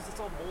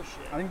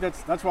bullshit. I think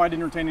that's why I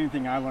didn't retain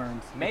anything I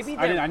learned. Maybe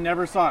I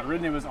never saw it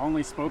written. It was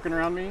only spoken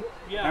around me.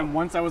 Yeah. And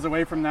once I was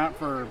away from that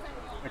for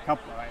a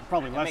couple,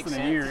 probably less makes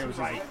than a year, sense. it was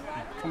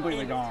just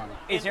completely gone.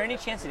 Is there any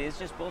chance it is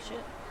just bullshit?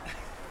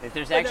 That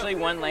there's actually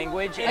one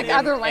language and, Like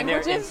other and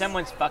languages?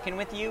 someone's fucking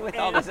with you with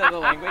all these other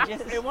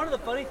languages? And one of the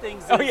funny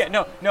things is Oh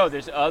yeah, no,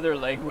 there's other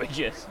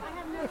languages.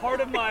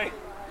 part of my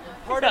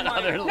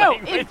Other No,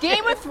 languages. if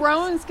Game of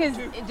Thrones could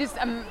just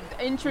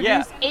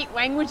introduce 8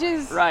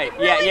 languages. Right,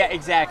 really? yeah,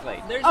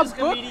 exactly. there's A this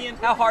book? comedian.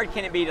 How hard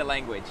can it be to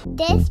language?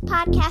 This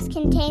podcast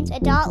contains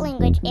adult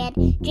language and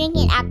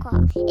drinking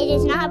alcohol. It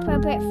is not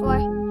appropriate for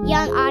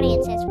young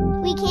audiences.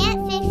 We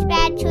can't fix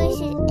bad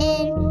choices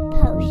in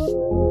post.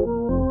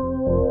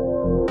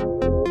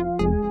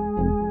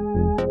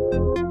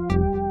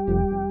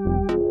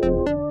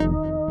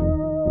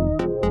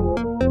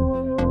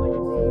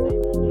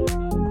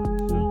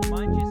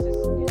 Mine just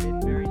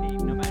is very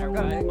deep, no matter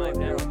what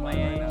my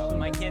age.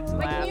 My kids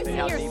Like, laugh can you at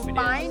how see deep your it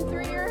spine is.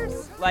 through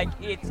yours? Like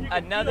it's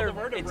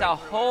a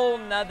whole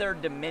nother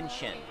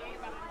dimension.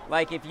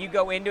 Like if you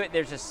go into it,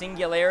 there's a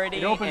singularity.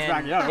 It opens and,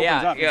 back, yeah, it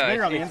opens up. It's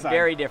bigger on the it's inside.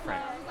 very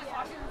different.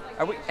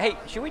 Hey,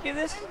 should we do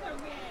this?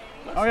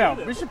 Oh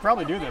yeah, we should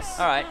probably do this.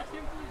 All right.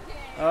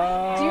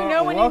 Do you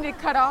know when you need to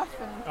cut off?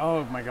 And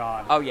Oh my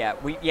God. Oh yeah,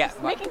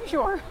 making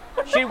sure.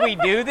 Should we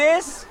do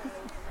this?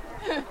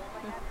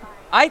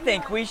 I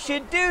think we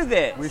should do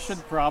this. We should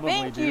probably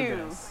Thank do you.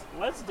 this.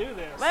 Let's do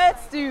this.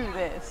 Let's do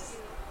this.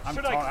 I'm,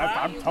 Should I clap?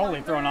 I'm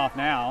totally thrown off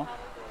now.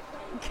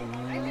 See if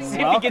we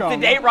get the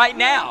Welcome date right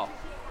now.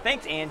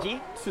 Thanks,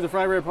 Angie. to the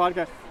Friday Red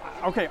Podcast.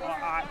 Okay,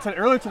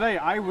 earlier today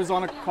I was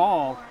on a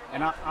call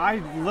and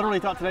I literally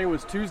thought today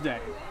was Tuesday.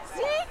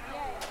 See?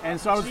 And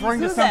so I was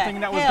referring to Who something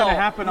the that was hell? going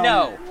to happen on.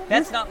 No,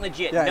 that's not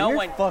legit. Yeah, no you're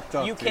one. fucked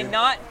up, you dude.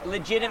 cannot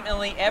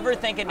legitimately ever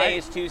think a day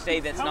is Tuesday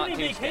that's How not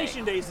many Tuesday.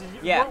 vacation days did you,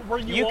 Yeah, were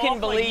you you off can like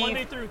believe.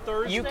 Monday through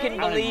Thursday? You can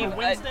or believe.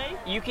 Wednesday?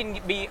 You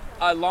can be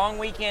a long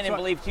weekend and So-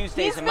 believe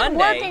Tuesday's He's a been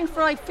Monday. working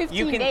for like 15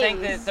 You can days.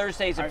 think that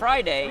Thursday's a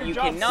Friday. You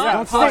job's- cannot Yeah,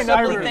 that's fine.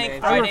 possibly I think I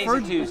Friday's a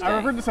referred, Tuesday. I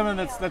referred to something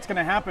that's going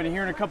to happen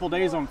here in a couple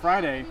days on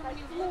Friday,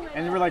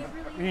 and they were like,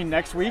 "You mean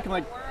next week?" I'm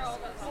like,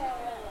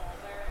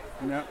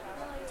 "No,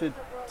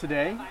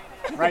 today,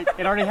 right?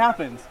 It already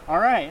happened. All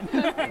right,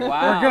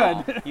 Wow.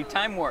 we're good." You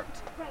time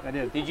warped. I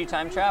did. Did you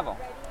time travel?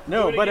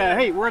 No, but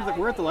hey, we're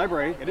at the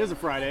library. It is a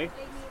Friday.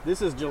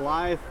 This is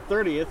July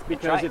 30th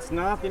because right. it's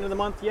not the end of the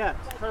month yet.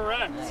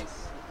 Correct.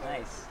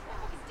 Nice.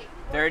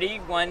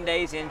 31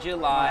 days in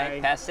July,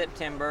 Right. past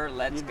September.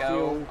 Let's You go.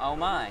 feel- Oh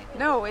my.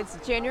 No, it's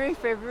January,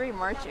 February,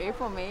 March,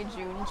 April, May,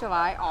 June,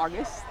 July,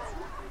 August.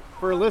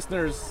 For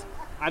listeners,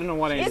 I don't know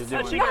what Ange is It's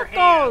doing. Touching your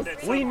Knuckles. hand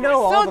at We some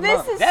know point. all So the this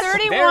months. is That's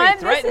 31. very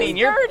threatening.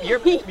 This is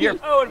 30. Oh, and you're-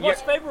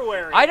 what's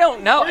February? I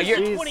don't know. Where's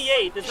You're- the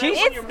 28th? Is that She's-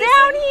 when It's you're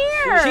down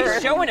missing? here.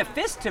 She's showing a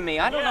fist to me.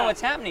 I don't know Yeah. what's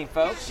happening,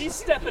 folks. She's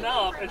stepping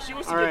up, and she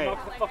wants to All get right.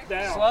 knocked the fuck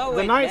down. Slow The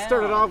it night down.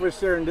 started off with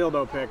sharing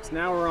dildo pics.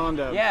 Now we're on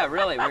to Yeah,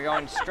 really. We're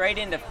going straight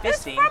into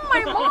fisting. From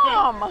my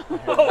mom.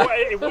 Oh,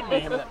 it would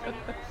be.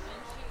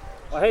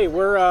 Well, hey,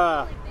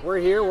 we're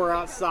here. We're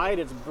outside.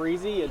 It's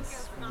breezy.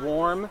 It's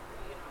warm.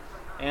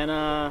 And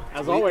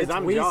as always, it's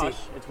I'm wheezy. Josh.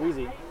 It's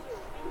Wheezy.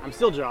 I'm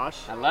still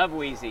Josh. I love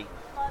Wheezy.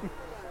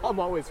 I'm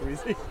always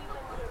wheezy.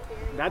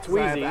 That's I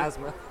have Wheezy.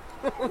 asthma.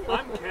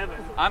 I'm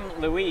Kevin.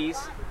 I'm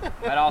Louise,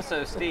 but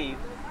also Steve.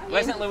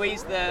 Wasn't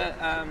Louise the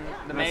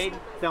maid?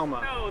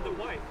 Thelma. No, the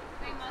wife.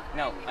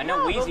 No, I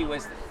know Wheezy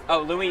was.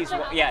 Louise.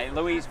 Yeah,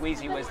 Louise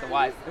Wheezy was the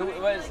wife. Who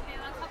was?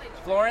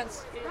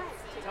 Florence.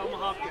 Thelma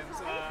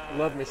Hopkins.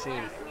 Love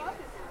machine.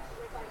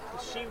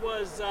 She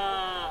was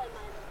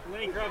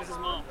Lenny Kravitz's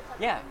mom.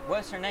 Yeah,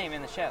 what's her name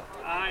in the show?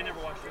 I never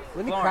watched it.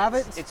 Lenny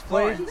Florence. Kravitz It's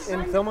played Florence.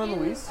 in Thelma and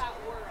Louise.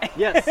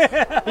 Yes.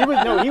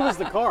 He was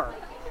the car.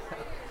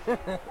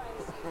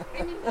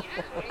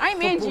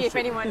 I'm Angie, if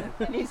anyone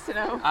needs to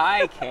know.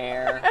 I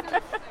care.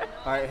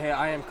 All right, hey,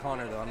 I am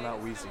Connor though. I'm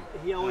not Wheezy.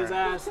 He always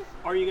asked,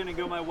 "Are you gonna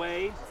go my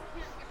way?"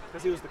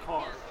 Because he was the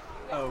car.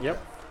 Oh, Yep.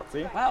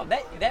 See? Wow,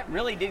 that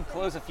really did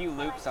close a few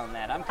loops on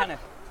that. I'm kind of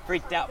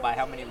freaked out by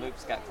how many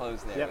loops got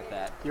closed there Yep. with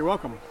that. You're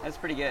welcome. That's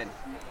pretty good.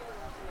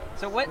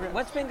 So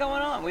what's been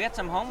going on? We got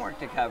some homework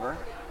to cover.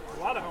 A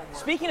lot of homework.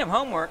 Speaking of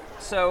homework,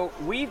 so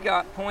we've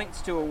got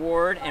points to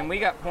award, and we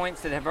got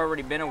points that have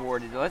already been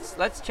awarded.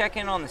 Let's check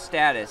in on the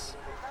status.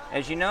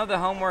 As you know, the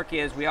homework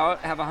is we all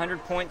have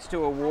 100 points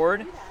to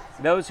award.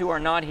 Those who are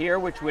not here,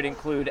 which would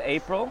include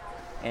April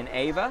and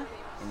Ava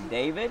and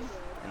David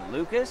and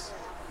Lucas,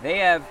 they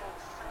have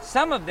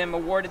some of them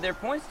awarded their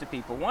points to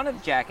people. One of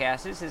the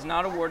jackasses has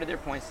not awarded their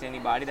points to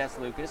anybody. That's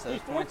Lucas. Those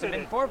points have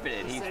been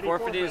forfeited. He He's said he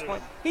forfeited his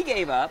forfeited. points. He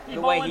gave up He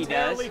the way he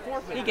does. voluntarily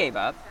forfeited. He gave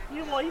up.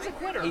 Well, he's a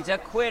quitter. He's a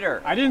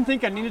quitter. I didn't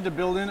think I needed to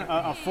build in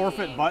a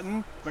forfeit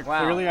button, but Wow.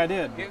 clearly I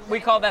did. We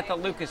call that the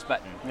Lucas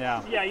button.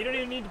 Yeah. Yeah, you don't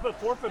even need to put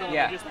forfeit on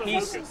Yeah, it. Just put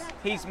he's Lucas.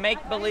 he's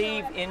make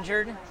believe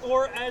injured.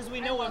 Or as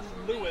we know him,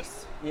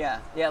 Lewis. Yeah,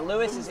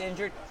 Lewis is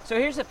injured. So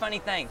here's the funny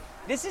thing.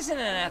 This isn't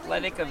an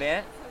athletic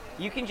event.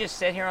 You can just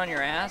sit here on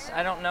your ass.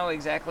 I don't know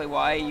exactly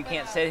why you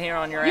can't sit here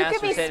on your You ass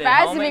could or be sit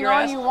at home at spasming your all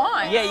ass. you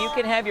want. Yeah, you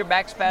can have your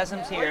back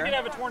spasms Or you here. can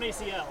have a torn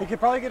ACL. He could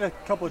probably get a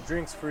couple of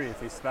drinks free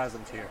if he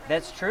spasms here.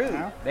 That's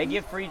true. They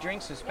give free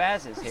drinks to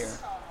spazzes here.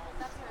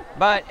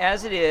 But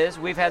as it is,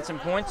 we've had some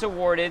points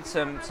awarded,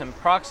 some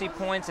proxy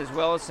points as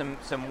well as some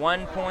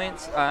 1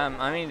 points.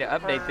 I need to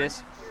update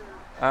this.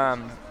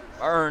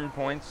 Earned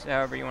points,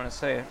 however you want to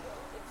say it.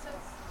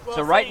 Well,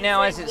 So right say-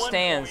 now, say as it 1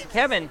 stands, point.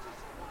 Kevin,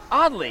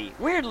 oddly,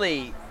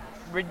 weirdly,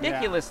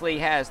 ridiculously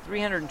has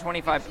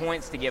 325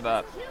 points to give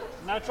up.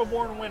 Natural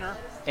born winner.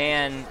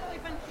 And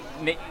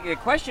the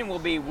question will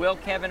be, will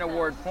Kevin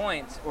award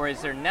points, or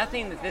is there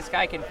nothing that this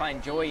guy can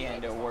find joy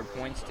in to award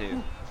points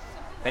to?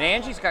 But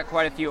Angie's got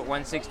quite a few at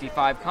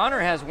 165. Connor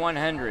has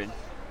 100.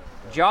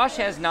 Josh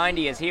has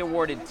 90 as he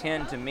awarded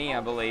 10 to me, I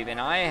believe, and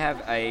I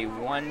have a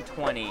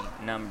 120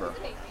 number.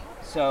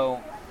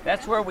 So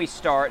that's where we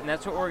start, and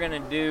that's what we're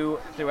going to do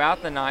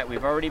throughout the night.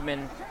 We've already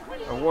been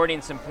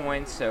awarding some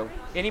points, so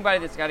anybody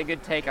that's got a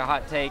good take, a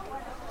hot take,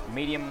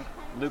 medium,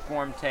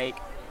 lukewarm take.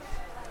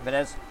 But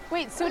as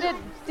Wait, so did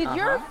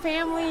your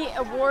family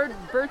award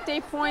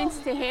birthday points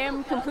to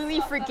him, completely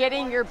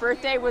forgetting your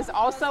birthday was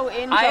also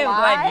in July? I am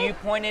glad you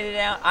pointed it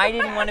out. I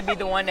didn't want to be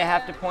the one to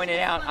have to point it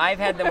out. I've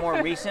had the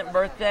more recent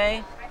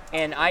birthday,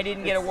 and I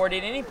didn't get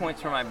awarded any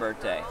points for my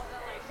birthday.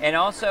 And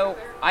also,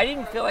 I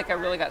didn't feel like I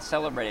really got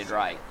celebrated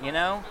right, you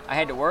know? I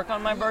had to work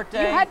on my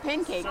birthday. You had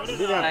pancakes. So did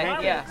did have I.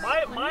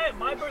 pancakes.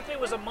 My birthday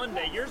was a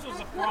Monday. Yours was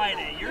a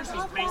Friday. Yours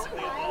was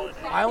basically a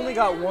holiday. I only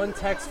got one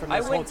text from I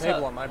this whole went to-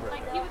 table on my birthday.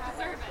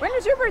 When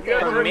was your birthday?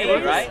 For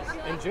me, right?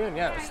 In June,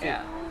 yeah. Steve.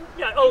 Yeah.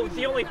 Yeah. Oh,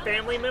 the only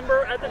family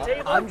member at the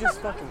table. I'm just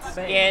fucking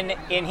saying.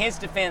 In his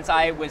defense,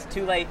 I was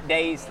 2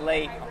 days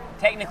late,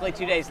 technically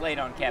 2 days late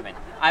on Kevin.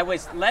 I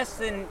was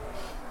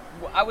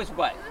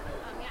what?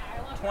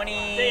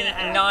 Day and a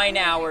half. 29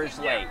 hours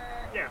late.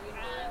 Yeah.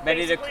 But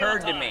it Basically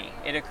occurred on to time. me.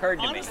 It occurred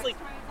to me. Honestly,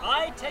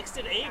 I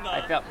texted Ava.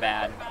 I felt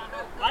bad.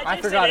 I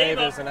texted forgot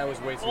Ava Ava's and I was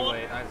way too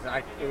late.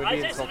 It would I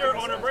be texted insulting. her to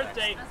on say her that.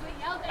 birthday.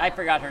 I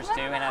forgot hers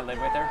too, and I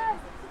lived with her.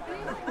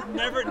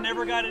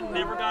 Never got it.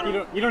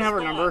 You don't have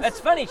her number. That's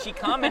funny. She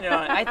commented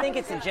on it. I think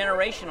it's a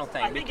generational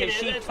thing I think it because is.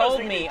 she That's what I was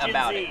told me thinking, Gen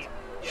about Z. it.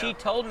 She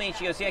told me,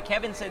 she goes, yeah,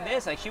 Kevin said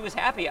this. Like, she was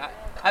happy. I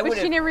But would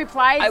she didn't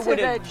reply I to would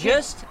the have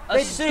just the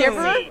assumed.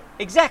 giver?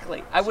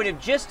 Exactly. I would have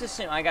just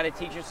assumed. I got to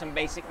teach her some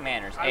basic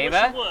manners. I wish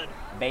Ava, you would.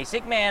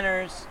 basic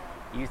manners.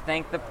 You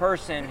thank the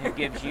person who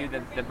gives you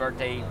the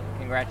birthday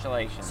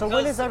congratulations. So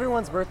when is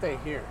everyone's birthday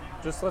here?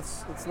 Just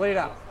let's lay it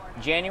out.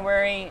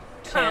 January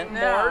 10th,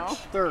 No.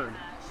 3rd.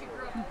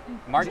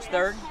 March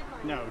 3rd?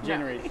 No,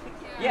 January.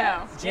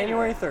 Yeah.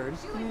 January 3rd.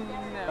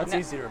 That's No.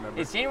 easy to remember.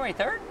 It's January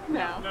 3rd?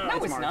 No. No, It's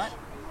it's March. not.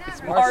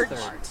 It's March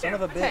March 3rd. Son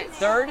of a bitch.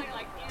 3rd,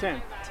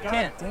 10.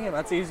 10th. Damn,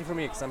 that's easy for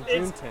me because I'm It's-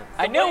 June 10th.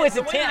 I know it's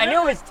a the way 10. to I know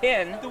remember- it's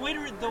 10. The way to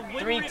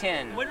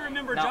 3:10,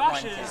 remember not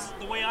Josh's, 1:10.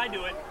 the way I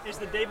do it, is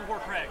the day before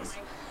Craig's.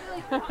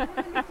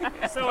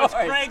 So it's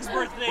Right. Craig's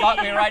birthday.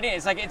 Lock me Eve. right in.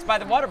 It's like it's by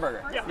the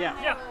Whataburger.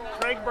 Yeah.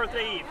 Craig's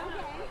birthday Eve.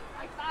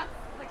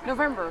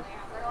 November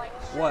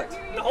What?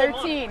 The whole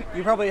month. 13.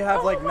 You probably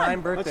have like 9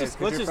 Let's birthdays just, because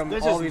let's you're just, from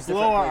let's all just these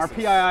blow different our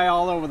places. PII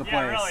all over the place.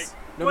 Yeah, really.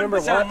 November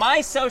What- So what?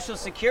 my social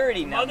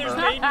security number. Mother's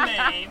maiden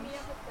name.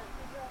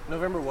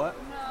 November what?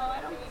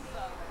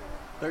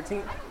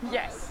 13th?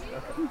 Yes.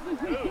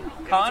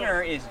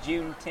 Connor is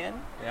June 10.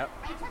 Yep.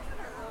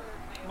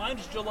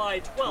 Mine's July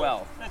 12th.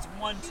 12th. That's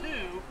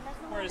 1-2,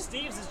 whereas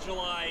Steve's is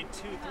July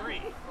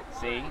 2-3.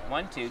 See,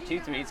 1, 2, 2,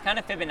 3. It's kind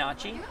of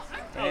Fibonacci,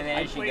 and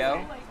then as you completely.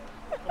 go.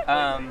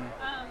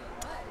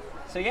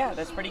 So yeah,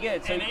 that's pretty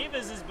good. So And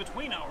Ava's is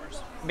between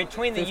ours.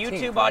 between the 15th,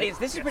 YouTube right? audience,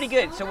 this is pretty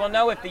good. So we'll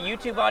know if the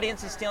YouTube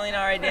audience is stealing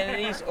our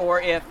identities or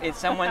if it's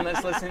someone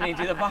that's listening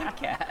to the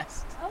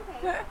podcast.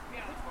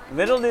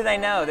 Little do they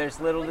know, there's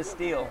little to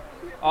steal.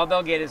 All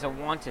they'll get is a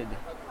wanted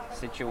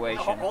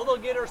situation. All they'll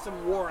get are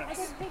some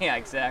warrants. Yeah,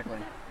 exactly.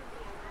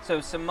 So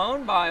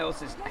Simone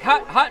Biles is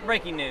hot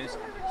breaking news.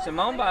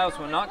 Simone Biles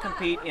will not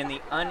compete in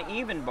the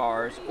uneven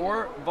bars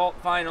or vault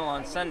final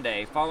on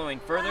Sunday, following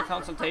further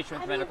consultation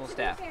with medical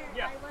staff.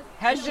 Yeah.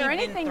 Has Is she there been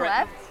anything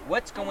threatened? left?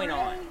 What's going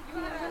on?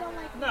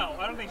 No,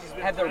 I don't think she's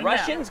been Have the threatened.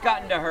 Russians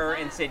gotten to her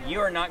and said, "You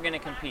are not going to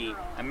compete,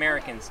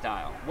 American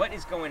style"? What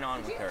is going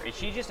on with her? Is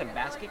she just a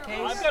basket case?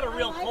 I've got a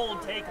real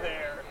cold take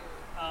there.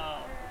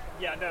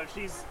 Yeah, no,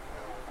 she's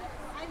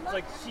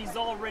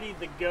already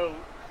the GOAT.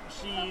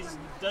 She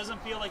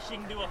doesn't feel like she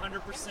can do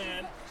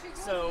 100%,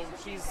 so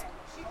she's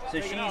So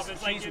taking off.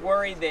 It's like she's it-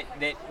 worried that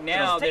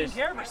now she's taking there's.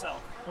 care of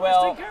herself.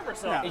 Well, she's taking care of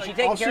herself. Is Like, she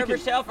taking All care of could-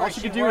 herself, or all is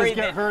she she could do is worried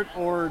get that hurt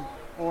or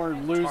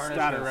lose Tarnish her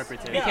status.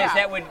 reputation. because Yeah.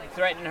 that would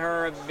threaten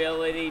her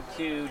ability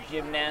to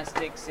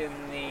gymnastics in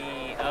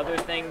the other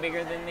thing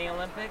bigger than the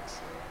Olympics?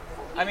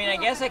 I mean, I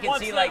guess I can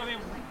what's see that? like. I mean,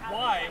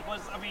 why?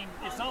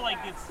 It's not like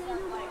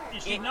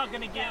is she not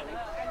going to get?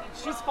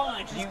 She's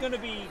fine. She's going to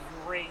be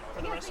great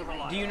for the rest of her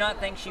life. Do you not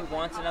think she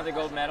wants another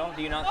gold medal?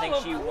 Do you not think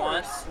of she course.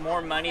 wants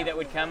more money that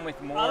would come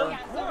with more? Of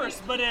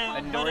course, but if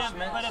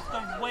Endorsements?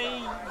 the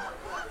way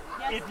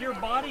if your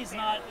body's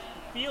not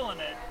feeling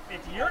it,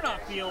 if you're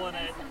not feeling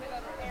it,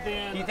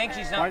 then Do you think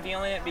she's not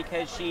feeling it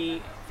because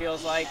she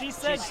feels like She she's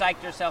said-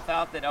 psyched herself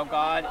out that, oh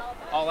God,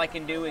 all I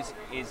can do is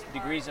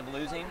degrees of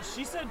losing?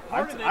 she said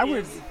part of it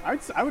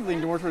I would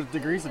lean more towards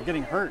degrees of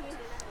getting hurt.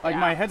 Like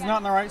my head's not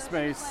in the right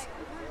space.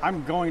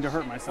 I'm going to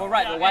hurt myself. Well,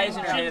 right, Yeah, but why and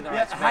isn't her head in the Yeah,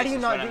 right space? how do you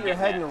is not what get I'm your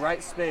head in getting the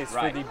right space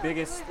Right. for the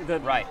biggest,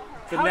 Right.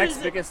 the How next does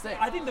it- biggest thing?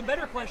 I think the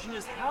better question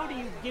is how do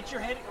you get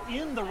your head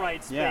in the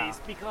right space? Yeah.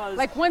 Because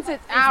Like once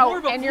it's more out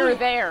of a and you're fluke.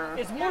 there.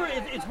 It's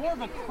more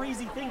of a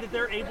crazy thing that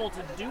they're able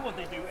to do what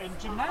they do. And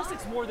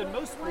gymnastics, more than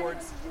most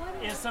sports,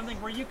 is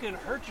something where you can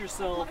hurt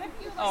yourself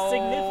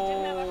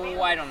significantly.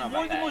 Oh, I don't know More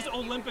about than that. most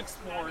Olympic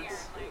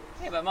sports.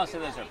 Yeah, but most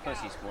of those are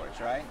pussy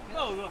sports, right?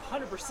 Oh,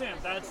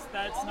 100%. That's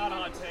not a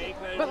hot take.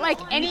 But like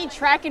any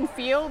track and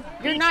field,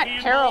 you're not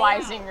handball.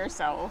 paralyzing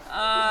yourself. you're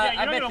I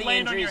not bet gonna the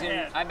land on your injuries in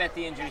head. I bet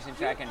the injuries in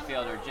track and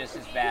field are just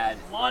as bad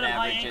A lot on of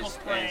high average ankle as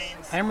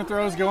sprains. Hammer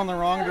throws go in the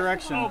wrong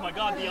direction. Oh my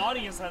God, the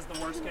audience has the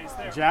worst case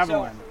there.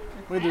 Javelin.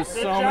 We do The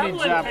so many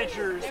javelin javelin.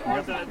 pitchers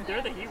are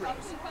they're the heroes.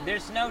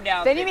 there's no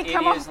doubt They that didn't it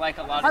even come is off like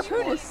a lot of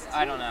harpoonists. sports.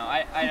 I don't know.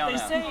 I don't They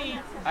know. say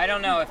I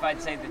don't know if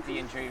I'd say that the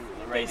injury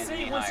they rate is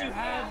say any once higher. you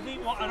have the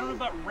I don't know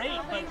about rate,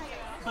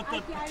 but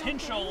the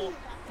potential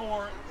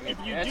for if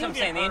you That's do what I'm get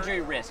saying. The hurt-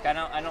 injury risk. I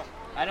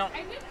don't.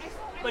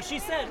 But she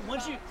said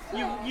once you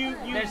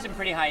There's some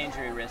pretty high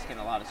injury risk in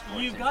a lot of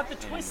sports. you got the in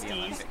twisties,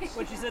 Olympics.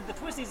 what she said the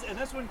twisties, and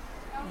that's when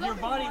your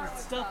body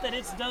stuff that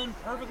it's done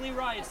perfectly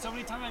right so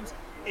many times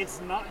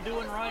it's not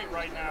doing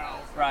right now.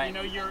 Right. You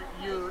know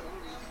you're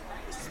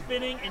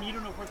spinning and you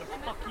don't know where the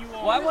fuck you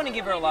are. Well, I want to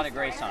give her a lot of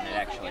grace on it,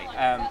 actually.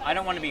 I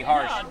don't want to be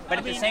harsh, Yeah, but I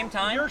at the mean, same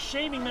time, you're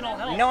shaming mental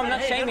health. No, I'm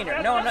not Hey, shaming her.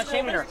 that- No, I'm that's not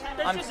shaming her.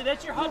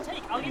 That's your hot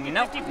take. I'll give you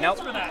no, 50 no,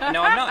 points for that.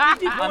 no, I'm not.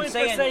 50 I'm points for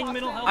saying, saying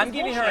mental health I'm is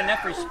giving her bullshit.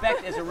 enough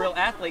respect as a real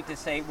athlete to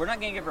say we're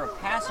not going to give her a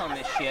pass on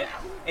this shit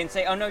and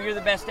say, oh no, you're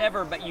the best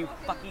ever, but you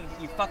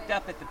fucked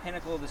up at the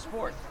pinnacle of the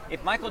sport.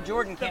 If Michael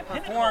Jordan can't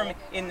perform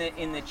in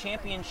the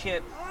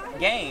championship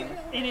game,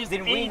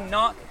 then we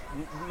knock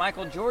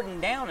Michael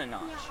Jordan down a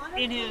notch.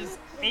 In his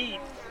 8th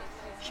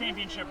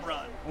championship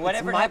run.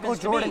 Whatever it Michael happens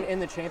Jordan to be. in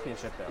the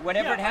championship, though.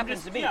 Whatever Yeah, it I'm happens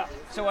just- to be. yeah.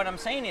 So what I'm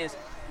saying is,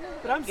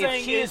 But I'm if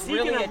saying she is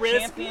really gonna a risk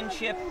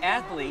championship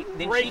athlete,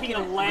 then breaking a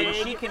leg?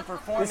 she can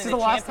perform This in is the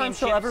the last time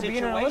she'll ever championship be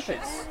in an situation.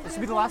 Olympics. This will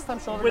be the last time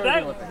she'll ever with go to the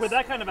that Olympics. with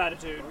that kind of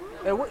attitude.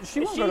 She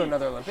won't go to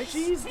another Olympics.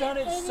 She's done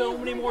it so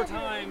many more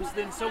times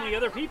than so many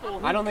other people.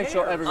 Who I don't think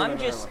she'll cares? ever go to I'm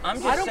another just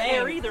Olympics. I don't saying.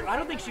 care either. I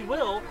don't think she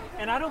will,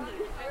 and I don't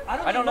I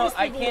think don't know. most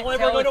I people can't will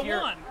ever tell go if to you're.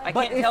 one. I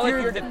But can't if tell if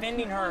you're- you're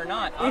defending her or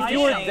not. I'm If just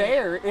you're saying-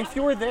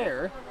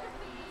 there,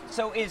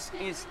 So is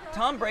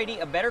Tom Brady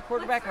a better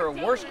quarterback or a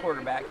worse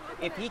quarterback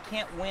if he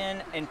can't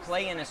win and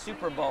play in a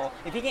Super Bowl?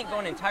 If he can't go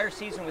an entire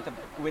season with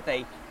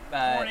a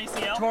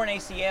torn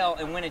ACL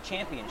and win a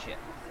championship?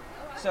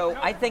 So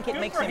I think it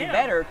Good makes for him him.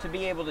 better to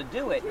be able to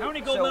do it. How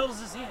many gold So medals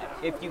does he have?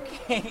 If you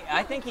can't,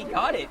 I think he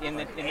got it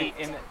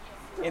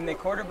in the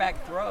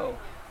quarterback throw.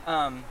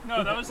 No,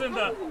 that was in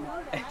the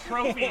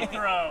trophy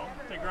throw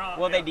to Gronk.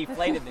 Well, they yeah.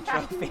 deflated the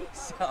trophy.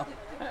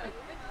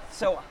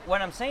 So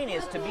what I'm saying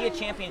is, to be a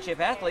championship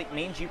athlete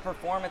means you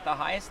perform at the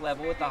highest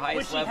level with the Which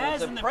highest she levels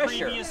has of in the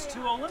pressure. previous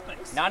 2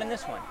 Olympics. Not in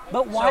this one.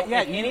 but why? So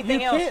yeah, if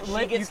anything you else, can't she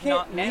you gets can't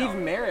knocked leave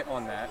down. merit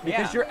on that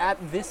because Yeah. you're at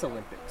this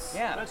Olympics.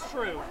 Yeah. That's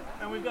true.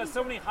 And we've got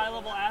so many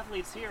high-level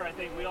athletes here. I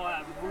think we all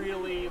have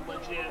really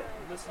legit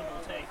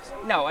listenable takes.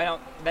 No, I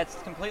don't.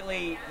 That's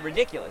completely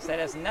ridiculous. That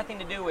has nothing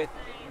to do with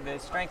the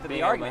strength of the Being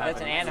able to argument. have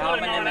That's an it. ad That's what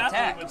a hominem non-athlete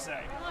attack. would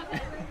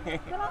say.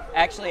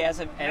 Actually, as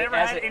Never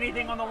had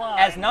anything on the line.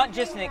 as not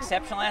just an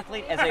exceptional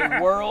athlete, as a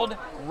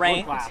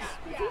world-ranked,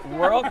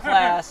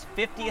 world-class,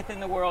 50th in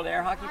the world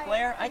air hockey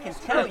player, I can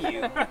tell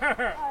you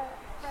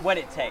what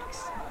it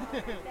takes.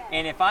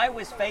 And if I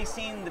was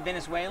facing the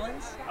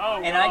Venezuelans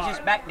and I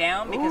just backed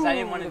down because I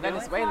didn't want to the do it,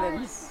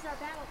 Venezuelans.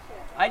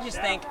 I just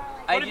think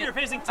What if you're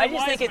facing I Tim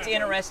just think it's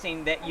Wiseman?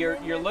 interesting that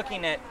you're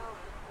looking at.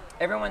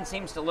 Everyone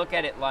seems to look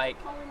at it like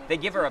they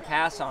give her a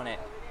pass on it,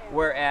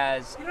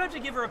 whereas You don't have to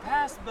give her a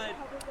pass,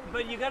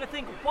 but you got to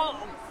think,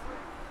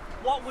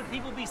 what would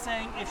people be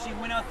saying if she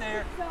went out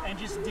there and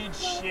just did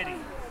shitty?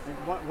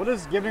 What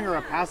does giving her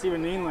a pass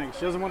even mean? Like,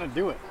 she doesn't want to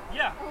do it.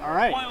 Yeah. All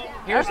right. Well,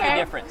 here's the Okay.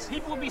 difference.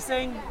 people would be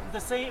saying the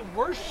same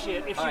worse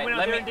shit if she All right, went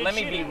out there and did let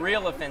me shitty. be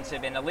real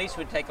offensive, and Elise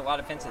would take a lot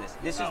of offense to this.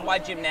 This is why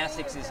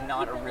gymnastics is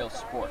not a real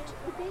sport.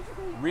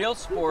 Real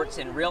sports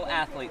and real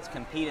athletes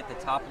compete at the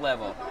top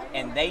level,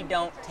 and they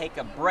don't take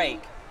a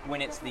break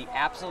when it's the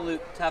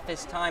absolute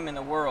toughest time in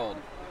the world.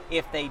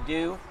 If they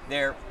do,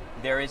 there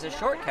is a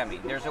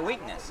shortcoming, there's a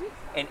weakness.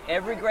 And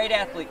every great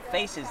athlete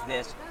faces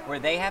this, where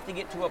they have to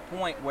get to a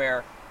point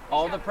where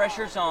all the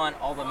pressure's on,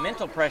 all the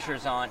mental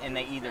pressure's on, and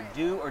they either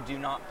do or do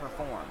not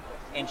perform.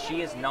 And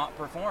she is not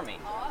performing.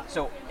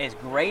 So as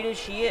great as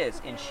she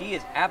is, and she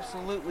is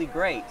absolutely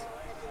great,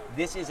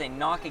 This is a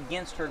knock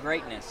against her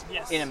greatness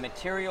Yes. in a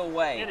material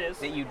way. It is.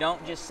 That you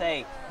don't just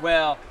say,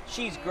 well,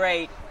 she's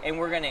great and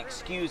we're going to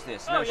excuse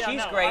this. Oh, No, yeah, she's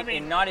no, great I mean-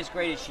 and not as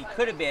great as she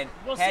could have been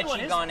We'll see had what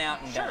she his- gone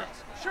out and sure, done it.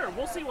 Sure,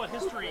 we'll see what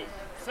history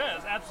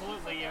says,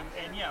 absolutely.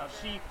 And yeah,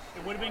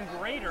 it would have been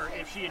greater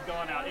if she had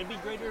gone out. It'd be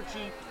greater if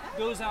she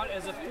goes out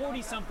as a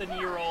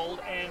 40-something-year-old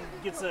and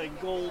gets a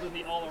gold in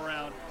the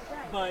all-around.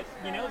 But,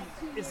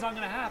 it's not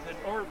going to happen.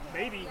 Or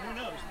maybe, who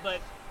knows. But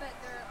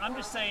I'm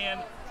just saying,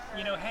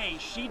 hey,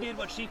 she did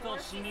what she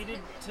felt she needed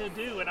to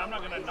do, and I'm not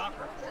going to knock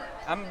her for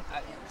it.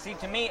 See,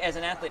 to me, as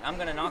an athlete, I'm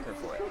going to knock her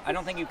for it. I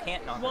don't think you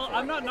can't knock her Well, for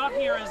I'm it. not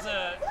knocking her as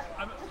a...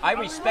 I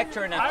respect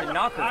her enough to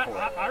knock her for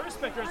it. I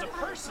respect her as a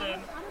person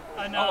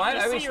enough I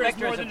to see her as respect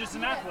her more as than a- just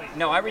an athlete.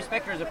 No, I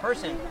respect her as a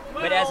person,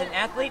 but Well- as an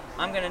athlete,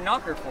 I'm going to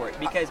knock her for it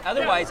because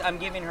otherwise I'm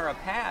giving her a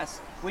pass,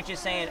 which is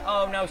saying,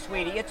 oh, no,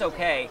 sweetie, it's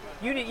okay.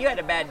 You had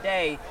a bad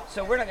day,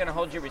 so we're not going to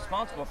hold you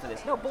responsible for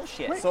this. No,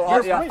 bullshit. So,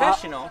 you're yeah,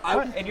 professional,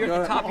 I- and you're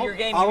at the top of your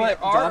game. I'll You let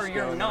either are Josh or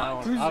you're go, and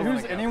not. then I'll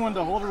Who's go. anyone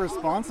to hold her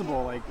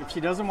responsible? Like, if she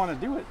doesn't want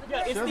to do it,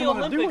 Yeah, she it's doesn't the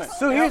want to do it. Olympics.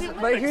 So here's, Yeah.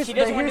 but here's, She but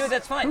doesn't want to here's, do it,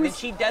 that's fine. Then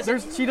she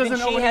doesn't. she doesn't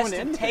then owe she anyone has to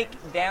anything.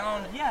 take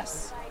down.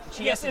 Yes.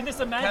 She Yes, has and this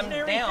to come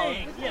imaginary down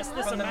thing. Yes,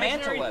 this from the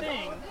mantle imaginary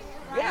level. thing.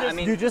 Yeah, I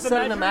mean, You just This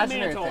said an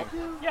imaginary mantle.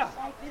 thing. Yeah.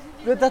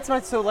 But that's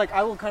my, so like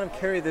I will kind of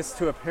carry this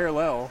to a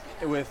parallel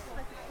with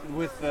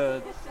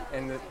the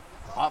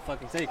hot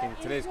fucking take in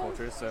today's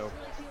culture. So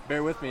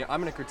bear with me.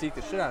 I'm gonna critique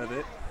the shit out of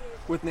it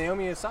with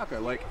Naomi Osaka.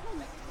 Like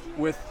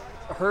with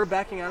her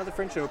backing out of the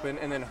French Open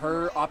and then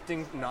her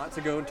opting not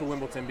to go into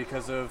Wimbledon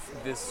because of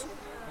this.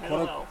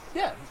 Mental health.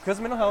 Yeah, because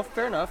of mental health.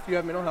 Fair enough. You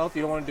have mental health.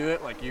 You don't want to do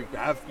it. Like you've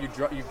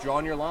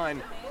drawn your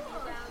line.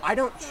 I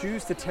don't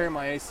choose to tear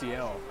my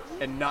ACL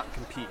and not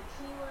compete.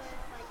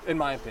 In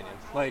my opinion,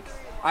 like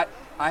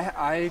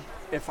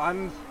if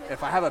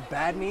I have a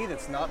bad knee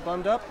that's not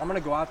bummed up, I'm gonna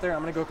go out there.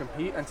 I'm gonna go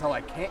compete until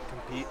I can't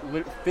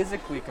compete,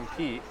 physically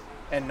compete,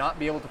 and not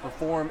be able to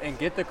perform and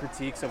get the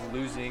critiques of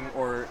losing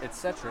or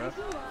etc.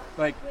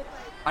 Like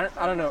I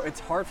don't know. It's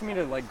hard for me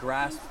to like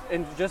grasp,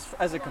 and just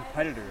as a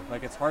competitor,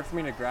 like it's hard for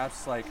me to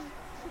grasp like.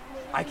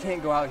 I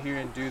can't go out here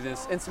and do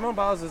this. And Simone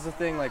Biles is a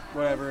thing, like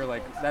whatever,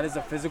 like that is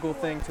a physical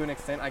thing to an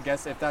extent, I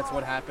guess, if that's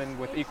what happened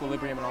with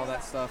equilibrium and all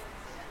that stuff.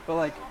 But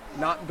like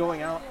not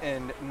going out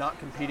and not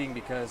competing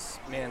because,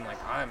 man, like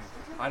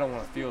I don't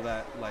want to feel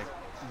that like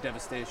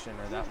devastation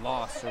or that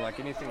loss or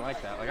like anything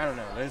like that. Like I don't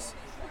know.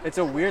 It's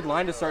a weird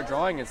line to start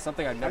drawing. It's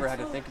something I've never had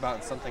to think about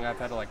and something I've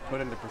had to like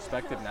put into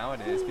perspective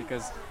nowadays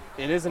because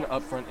it is an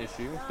upfront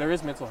issue. There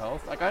is mental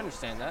health. Like I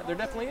understand that. There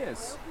definitely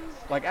is.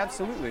 Like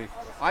absolutely.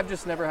 I've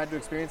just never had to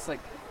experience like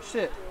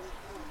shit.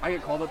 I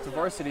get called up to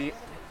varsity.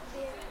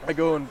 I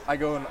go and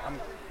I'm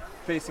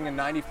facing a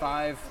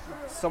 95,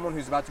 someone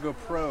who's about to go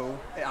pro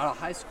out of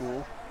high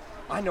school.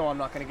 I know I'm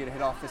not going to get a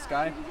hit off this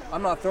guy.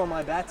 I'm not throwing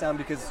my bat down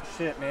because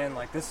shit, man,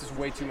 like this is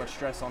way too much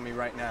stress on me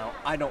right now.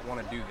 I don't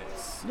want to do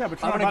this. Yeah, but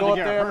you're I'm not going to about go to up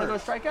get there. I'm hurt. going to go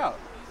strike out.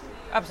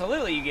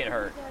 Absolutely, you get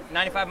hurt.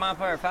 95 mile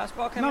per hour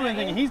fastball coming Not at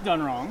anything you? he's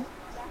done wrong.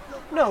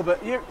 No,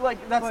 but you're like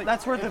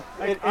that's where the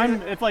If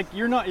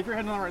you're heading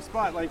in the right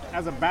spot, like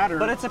as a batter,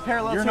 but it's a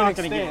parallel. You're to an not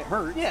going to extent. get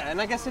hurt. Yeah, and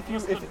I guess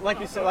if like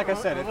you said, like I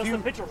said, if Unless you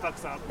the pitcher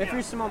fucks up. if yeah.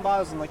 you're Simone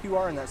Biles and like you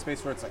are in that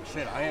space where it's like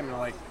shit, I am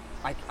like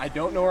I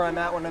don't know where I'm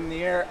at when I'm in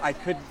the air. I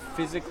could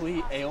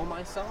physically ail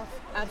myself.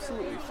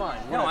 Absolutely fine.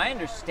 No, whatever. I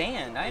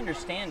understand. I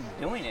understand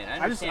doing it.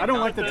 I don't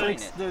like the doing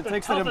takes it. the The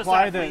takes that toughest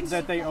imply athletes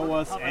that they owe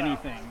us come out.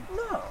 anything.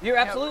 No. You're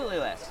absolutely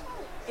less.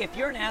 If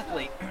you're an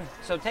athlete,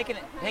 so take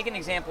an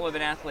example of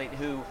an athlete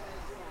who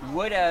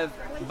would have,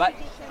 but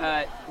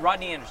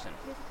Rodney Anderson,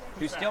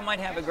 who still might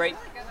have a great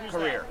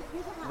career,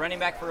 running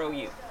back for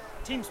OU.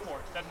 Team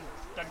sport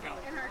doesn't count.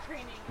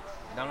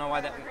 Don't know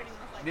why that.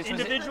 This was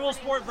Individual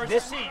sport versus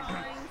this- team.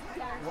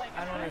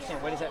 I don't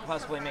understand. What does that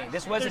possibly mean?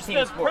 This was a There's team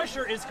the sport.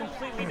 pressure is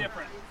completely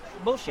different.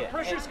 Bullshit.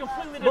 Pressure is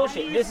completely different.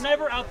 Bullshit. He's This-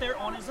 never out there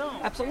on his own.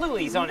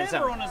 Absolutely, he's on his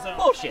never own. on his own.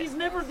 Bullshit. He's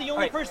never the only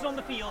Alright. person on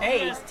the field. A,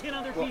 He has 10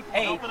 other people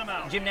A, helping him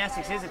out.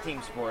 gymnastics is a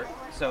team sport,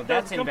 so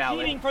They're that's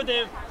competing invalid.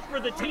 for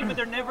the team, but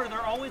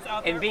they're always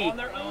out there And B, on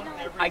their own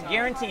every I time.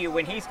 guarantee you,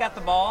 when he's got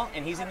the ball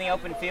and he's in the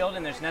open field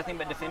and there's nothing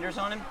but defenders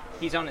on him,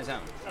 he's on his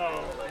own.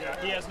 Oh,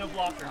 yeah, he has no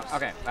blockers.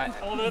 Okay.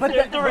 Although But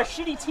they're, that- they're a but-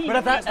 shitty team. But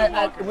if at he that, has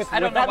no blockers. I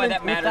don't know why that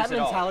with matters that at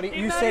all. mentality, It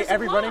you say matters a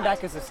every running lot.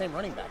 back is the same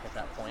running back at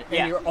that point. Yeah,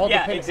 And you're all yeah,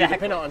 depend, exactly. you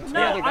depend on two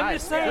No, other guys. I'm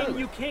just saying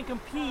clearly. you can't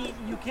compete.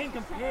 You can't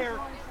compare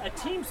a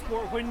team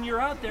sport when you're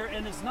out there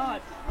and it's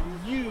not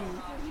you.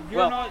 You're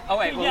Well, not. oh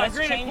wait, well, yeah, let's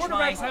granted, change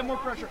quarterbacks my- have more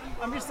pressure.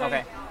 I'm just saying,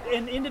 Okay.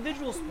 in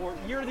individual sport,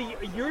 you're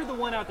the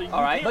one out there. You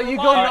All right. can't But you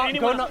rely go on non-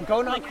 anyone go else. non- go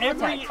Like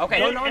non-contact.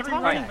 Okay. Every, Go every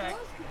non-contact. running back.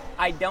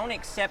 I don't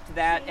accept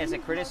that as a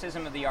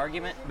criticism of the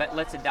argument, but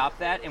let's adopt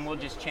that and we'll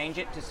just change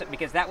it to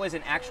because that was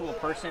an actual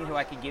person who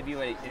I could give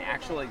you an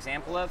actual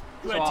example of.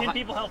 Who So had I'll 10 hi-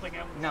 people helping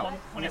him No.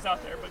 when he's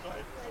out there. But go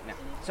ahead. No.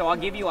 So I'll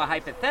give you a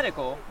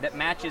hypothetical that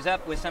matches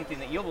up with something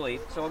that you'll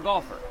believe. So a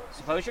golfer.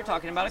 Suppose you're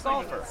talking about a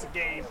golfer. It's a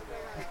game.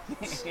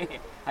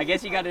 I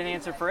guess you got an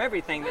answer for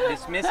everything that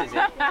dismisses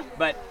it.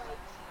 But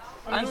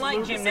unlike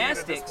Lucas in it at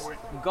this gymnastics,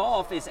 point.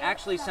 golf is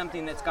actually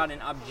something that's got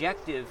an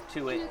objective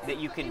to it that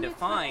you can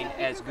define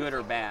as good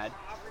or bad,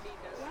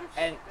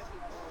 and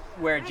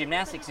where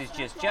gymnastics is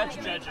just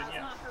judgment. Judging,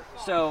 yeah.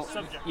 So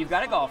Subject. you've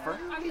got a golfer,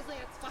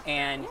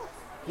 and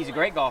he's a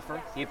great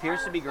golfer. He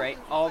appears to be great,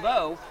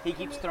 although he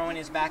keeps throwing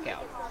his back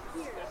out.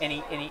 And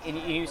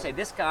you say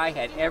this guy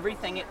had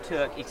everything it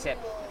took,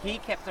 except he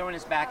kept throwing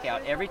his back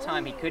out every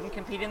time. He couldn't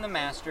compete in the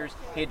Masters.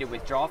 He had to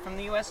withdraw from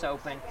the U.S.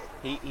 Open.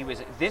 He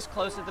was this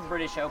close at the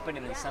British Open,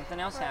 and then something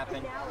else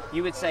happened.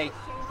 You would say,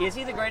 is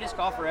he the greatest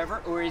golfer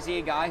ever, or is he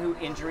a guy who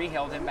injury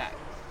held him back?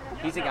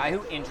 He's a guy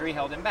who injury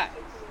held him back.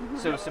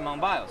 So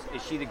Simone Biles,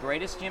 is she the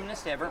greatest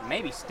gymnast ever?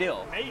 Maybe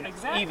still.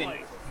 Exactly. Even,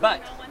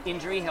 but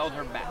injury held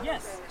her back.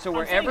 Yes. So I'm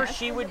wherever saying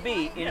she would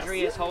be,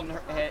 injury Yes. has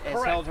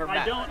held her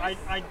back.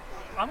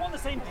 I'm on the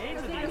same page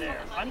with you there.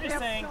 I'm just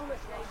saying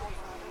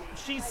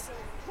she's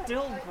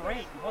still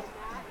great.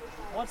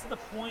 What's the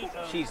point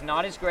of... She's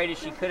not as great as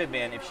she could have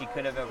been if she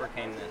could have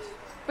overcame this.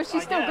 But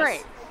she's still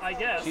great. I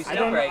guess. She's I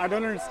still don't. great. I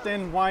don't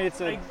understand why it's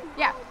a.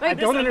 Yeah, I like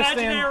don't This understand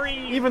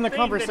imaginary even the thing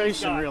that he's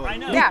conversation got. really. I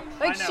know. yeah, I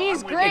like know,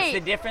 she's I'm with you. It's the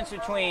great. difference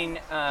between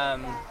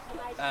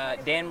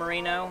Dan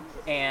Marino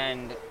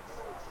and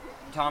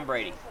Tom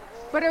Brady.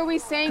 But are we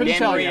saying Couldn't Dan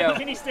tell you. Marino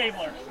Kenny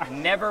Stabler.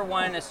 never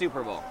won a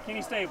Super Bowl.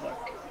 Kenny Stabler.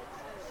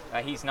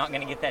 He's not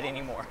going to get that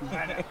anymore.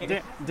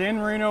 Dan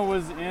Marino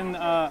was in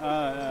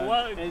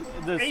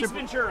the Ace Super.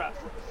 Ventura.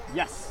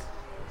 Yes.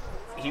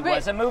 He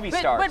was a movie but,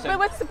 star. But, so but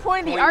what's the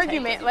point of the point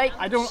argument? taken. Like,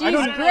 I don't she's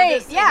know great.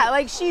 this. Yeah,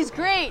 like she's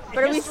great.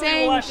 But are we History will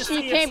saying have to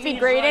see she if can't be Steve's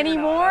great right or not.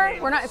 anymore? I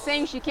mean- We're not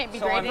saying she can't be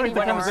So great I think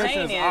anymore. what I'm saying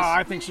Conversation is, is-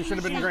 I think she should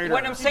have been greater.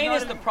 What I'm saying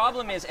is the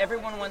problem is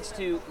everyone wants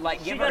to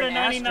She give her got a an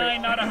 99,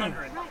 asterisk. not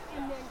 100.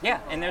 Yeah,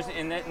 and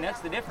that's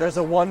the difference. There's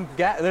a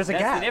gap. There's a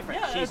That's gap. the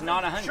difference. She's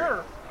not 100.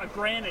 Sure,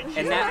 granted. She's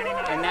And a that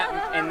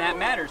 99. and that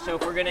matters. So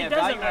if we're going to It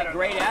doesn't evaluate matter.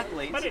 great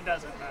athletes, But it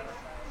doesn't matter.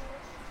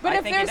 But I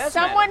if think it there's does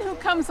someone matter. who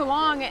comes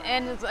along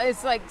and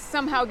is like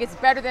somehow gets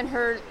better than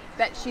her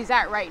that she's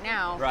at right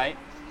now, right?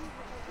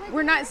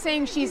 we're not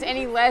saying she's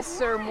any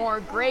less or more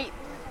great.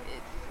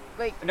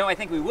 Like, No, I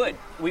think we would.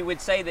 We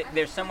would say that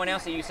there's someone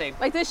else that you say.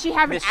 does she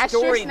have The an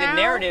asterisk story, now?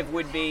 the narrative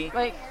would be.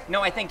 Like,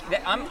 No, I think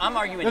that I'm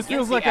arguing This against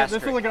feels the like this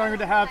asterisk. feels like an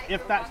argument to have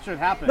if that should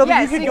happen. No, but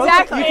Yes, you could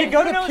exactly. Go to, you could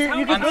go Who to knows pure, how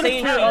you could I'm go to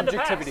saying pure she-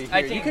 objectivity I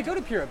here. You think- could go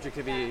to pure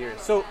objectivity here.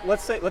 So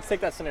let's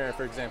take that scenario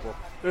for example.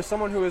 There's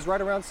someone who is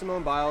right around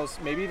Simone Biles,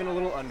 maybe even a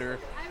little under,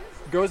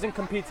 goes and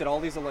competes at all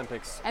these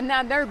Olympics. and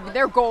now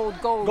they're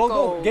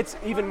gold. Gets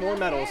even more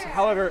medals.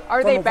 However,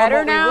 Are from they what better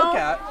we now? look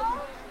at,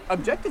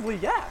 objectively,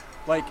 yeah.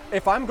 Like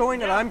if I'm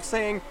going and I'm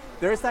saying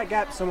there's that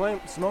gap, Simone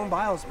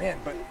Biles, man,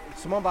 but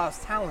Simone Biles'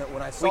 talent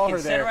when I We saw can her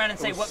sit there, around and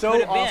it say was what so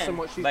could have awesome been,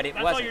 what she but it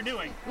That's wasn't. all you're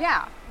doing.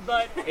 Yeah.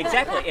 But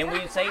Exactly, and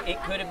we'd say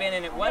it could have been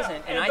and it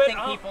wasn't. And I But, think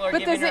people are But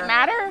giving does her. it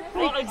matter?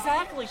 well,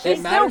 exactly. She's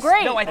still matters.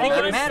 great. No, I think All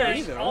it I'm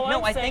matters. saying- all No,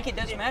 I'm I saying think it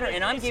does is matter,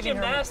 and I'm it's giving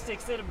her.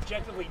 gymnastics that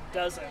objectively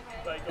doesn't.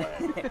 But go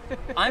ahead.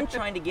 I'm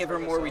trying to give her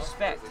more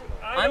respect.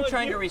 I I'm know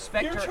trying to you're-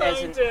 respect you're her as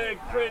trying an.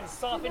 to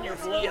soften your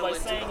blow by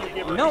saying you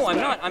give her No, I'm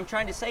respect. not. I'm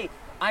trying to say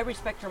I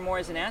respect her more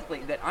as an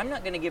athlete. That I'm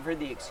not going to give her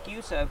the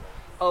excuse of,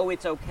 oh,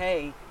 it's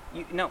okay.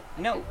 No.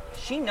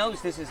 She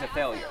knows this is a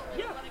failure,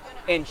 Yeah.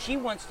 and she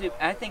wants to.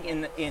 I think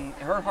in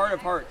her heart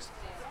of hearts,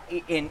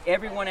 and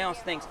everyone else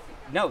thinks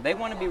no. They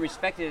want to be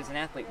respected as an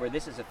athlete where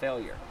this is a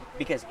failure,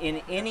 because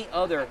in any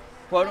other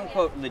quote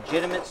unquote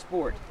legitimate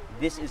sport,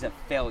 this is a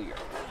failure.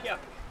 Yeah.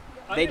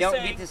 I'm They just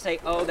don't saying- get to say,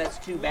 oh, that's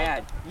too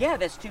bad. Yeah,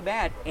 that's too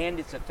bad, and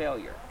it's a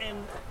failure.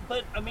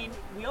 But I mean,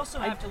 we also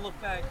have to look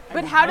back.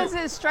 But how does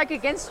it strike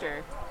against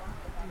her?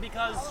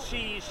 Because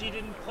she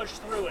didn't push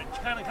through it.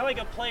 Kind of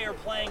like a player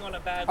playing on a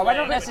bad Oh, I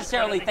don't leg, which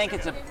necessarily kinda think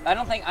makes it's it a.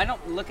 I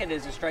don't look at it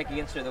as a strike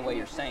against her the way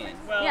you're saying.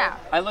 Well, Yeah.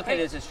 I look at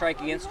it as a strike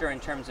against her in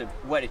terms of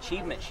what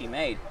achievement she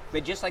made.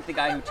 But just like the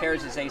guy who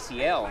tears his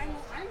ACL,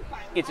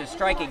 it's a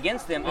strike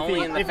against them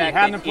only in the If he fact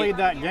hadn't that played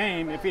that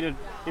game, if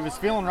he was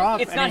feeling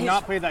rough it's and not he'd his,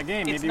 not played that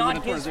game, it's maybe he not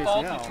would have his tore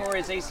fault his he ACL. tore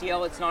his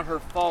ACL. It's not her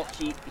fault.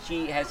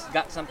 She has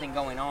got something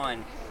going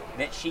on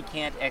that she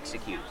can't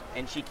execute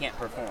and she can't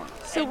perform.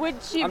 So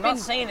would she I'm been? not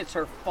saying it's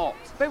her fault.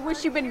 But would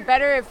she been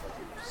better if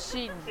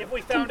she If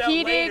we found out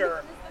competed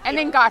later, and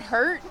then got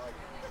hurt,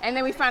 and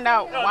then we found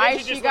out No, why then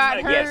she just got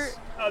wasn't hurt? that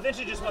good. Oh, then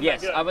she just wasn't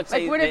Yes, that good. I would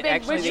say Like, would have that been?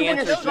 actually Would she the been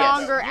a answer is yes.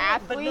 stronger But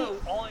athlete?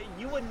 no,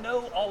 you wouldn't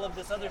know all of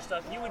this other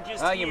stuff. You would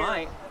just Oh, hear, you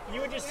might.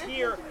 You would just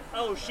hear,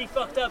 oh, she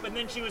fucked up, and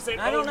then she would say,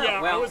 I don't oh know.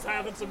 yeah, well, I was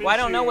having some issues. well, I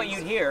don't know what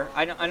you'd hear.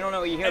 I don't know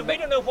what you hear. And but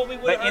we don't know what we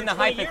would but have in the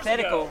 20 years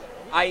hypothetical, ago.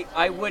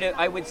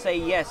 I would say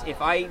yes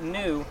if I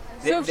knew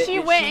that, So if that she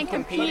if went she and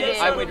competed,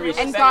 competed I would and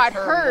respect got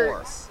her hurt,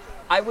 more.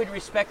 I would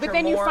respect But her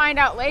then you more. find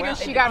out later Well,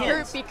 she it got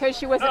depends. hurt because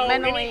she wasn't Oh,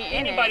 mentally in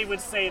anybody it.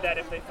 would say that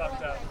if they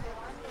fucked up.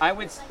 I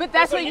would. But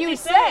that's what you'd you be would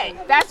say. saying.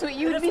 That's what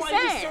you would That's be why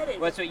you said saying. it.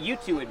 Well, that's what you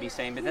two would be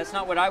saying, but that's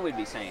not what I would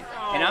be saying.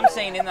 And I'm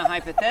saying in the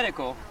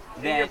hypothetical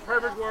In your that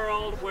perfect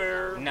world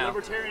where No.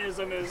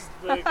 libertarianism is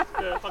the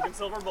fucking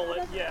silver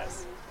bullet,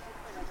 yes.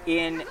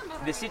 in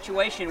the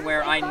situation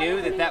where I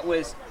knew that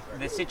was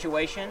the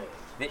situation,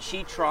 that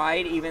she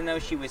tried even though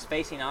she was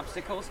facing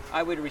obstacles,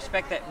 I would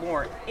respect that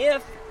more.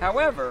 If,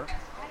 however,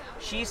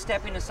 she's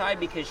stepping aside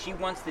because she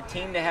wants the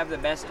team to have the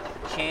best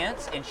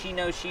chance and she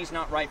knows she's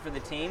not right for the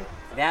team,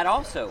 that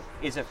also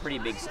is a pretty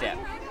big step.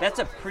 That's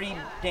a pretty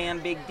damn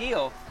big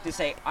deal to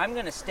say, I'm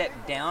going to step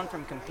down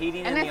from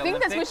competing in the Olympics. And I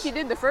think that's what she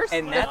did the first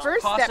and that's step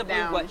possibly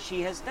down. what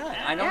she has done.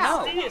 I don't Yeah.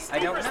 know. I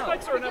don't know.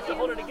 respects her enough to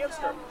hold it against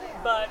her.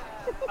 But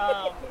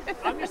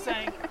I'm just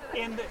saying,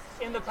 in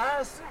the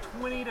past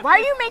 20 to Why are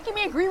you making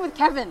me agree with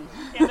Kevin?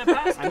 in the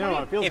past 20, I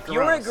know, it feels If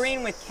you're gross.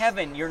 agreeing with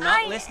Kevin, you're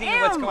not I listening to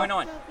what's am. going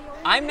on.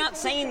 I'm not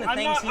saying the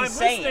things I'm he's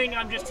saying. listening,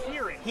 I'm just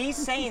hearing. He's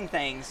saying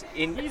things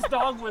in. He's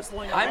dog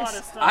whistling a lot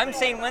of stuff. I'm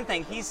saying one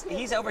thing.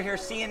 He's over here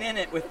CNN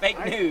it with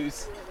fake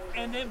news.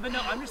 And then, but no,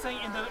 I'm just saying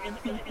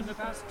in the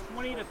past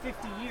 20 to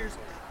 50 years,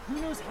 who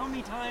knows how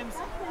many times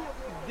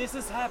this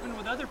has happened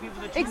with other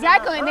people that you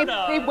Exactly, never and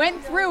heard they of,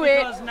 went through it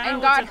because now and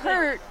it's got a thing.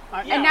 hurt.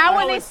 Yeah, And now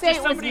when oh, they it's say just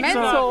it was somebody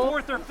mental,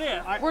 fourth or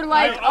fifth. we're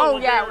like, oh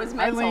well, yeah, it was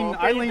they're- I mental. lean,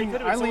 I They lean,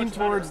 could've I been so lean much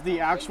towards better. the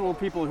actual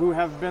people who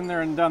have been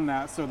there and done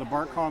that. So the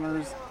Bart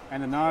Connors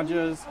and the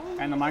Nadjas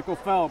and the Michael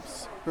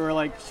Phelps, who are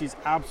like, she's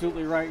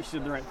absolutely right. She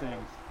did the right thing.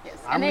 Yes.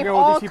 I'm And gonna they've go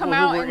with all these people come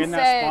who out were and in said,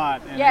 that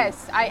spot. And,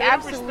 yes, I They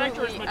don't respect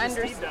her as absolutely much as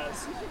Steve understand.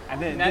 does.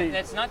 And they,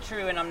 That's not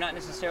true, and I'm not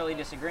necessarily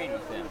disagreeing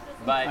with them.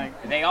 But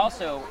Like- they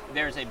also,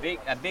 there's a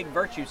big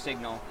virtue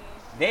signal.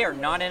 They are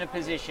not in a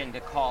position to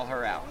call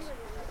her out.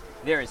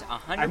 There is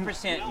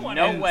 100% No one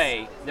no is.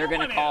 way they're No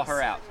going to one call is.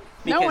 her out.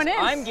 No Because one is.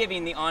 I'm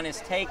giving the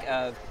honest take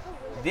of,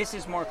 this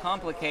is more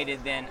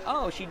complicated than,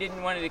 oh, she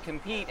didn't want to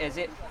compete.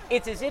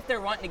 It's as if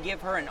they're wanting to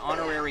give her an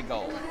honorary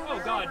gold. Oh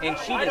God! And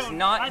no, she I does don't-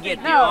 not I get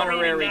think the you're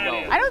honorary reading that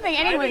gold. in. I don't think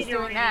anyone's you're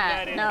doing reading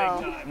that, in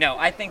no. big time. No,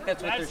 I think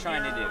that's what That's they're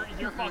trying to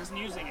do. You're Fox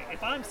Newsing it.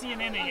 If I'm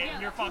CNNing it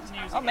and you're Fox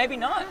Newsing Oh, maybe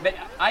not. But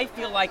I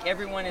feel like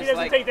everyone he is doesn't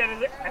like, take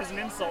that as an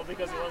insult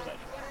because he loves that.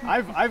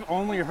 I've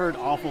only heard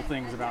awful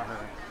things about her.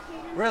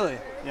 Really?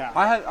 Yeah.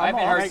 I haven't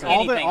heard Like,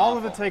 anything all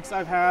of the awful. takes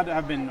I've had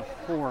have been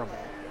horrible.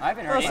 I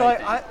haven't heard So,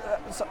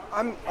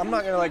 anything. I'm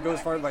not gonna like go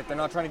as far as like they're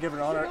not trying to give her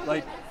an honor.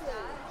 Like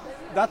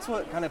that's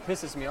what kind of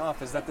pisses me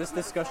off is that this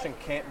discussion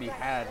can't be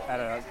had at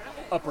a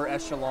upper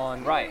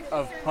echelon Right.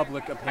 of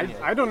public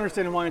opinion. I don't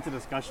understand why it's a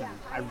discussion.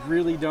 I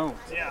really don't.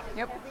 Yeah.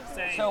 Yep.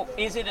 Same. So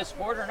is it a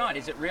sport or not?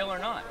 Is it real or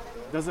not?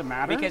 Does it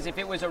matter? Because if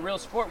it was a real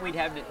sport, we'd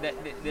have this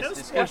no sports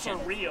discussion.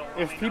 are real.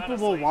 if I mean, people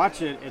honestly. will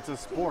watch it, it's a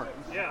sport.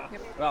 Yeah.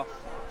 Well,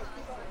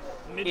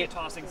 Midget It-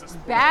 tossing's a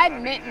sport.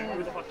 Badminton, I mean,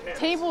 who the fuck cares?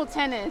 table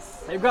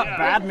tennis. They've got Yeah.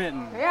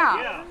 badminton.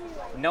 Yeah. Yeah.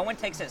 no one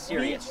takes that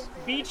serious.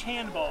 Beach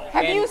handball.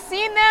 Have And- you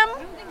seen them?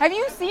 Have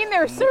you seen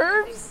their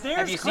serves?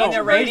 Have you seen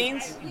their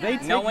ratings? They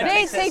take No one that. They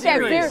takes that take that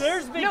serious. very-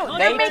 There's been No,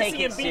 They controversy take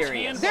it in beach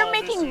serious. handball They're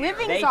this making year.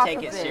 livings They off take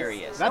of it this.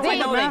 serious. That's I all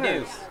know that they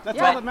matters. do. That's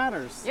Yeah. all that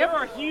matters. There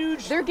are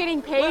huge They're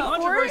getting paid for it.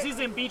 controversies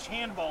in beach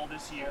handball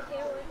this year.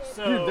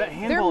 So Dude, that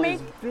handball is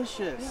make-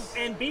 vicious.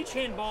 and beach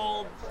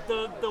handball,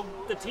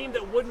 the team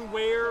that wouldn't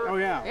wear Oh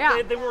yeah.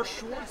 Yeah. they wore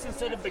shorts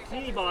instead of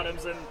bikini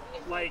bottoms and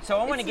like. So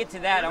I want to get to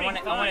that. I they're want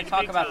being to fined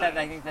talk big about that. time.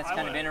 I think that's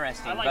kind of wanna-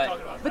 interesting. I like But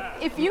talking about But that.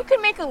 if you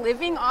can make a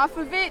living off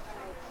of it,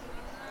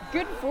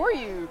 good for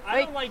you.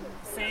 I don't like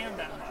sand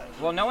that much.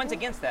 well, no one's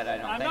against that. I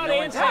don't I'm think. not No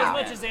one's anti as saying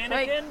much that.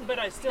 as Anakin, Like- but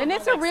I still. and don't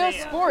it's a like real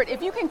sand. sport.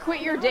 If you can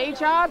quit your day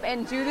job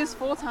and do this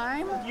full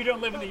time, You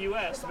don't live in the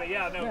U.S., but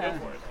yeah, no, go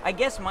for it. I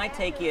guess my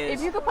take if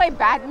is you could play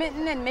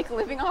badminton and make a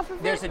living off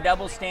of there's a it,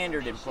 double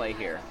standard in play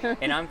here,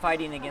 and I'm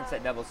fighting against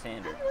that double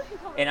standard.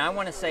 And I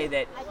want to say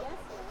that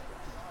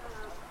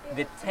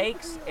the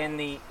takes and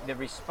the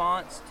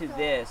response to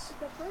this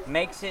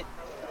makes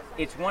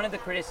it's one of the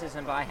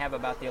criticisms I have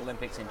about the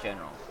Olympics in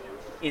general,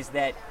 is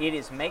that it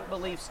is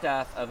make-believe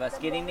stuff of us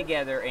getting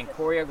together and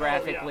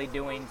choreographically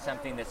doing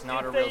something that's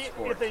not a real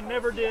sport. If they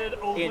never did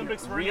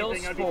Olympics for real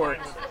anything, I'd be sport,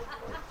 fine with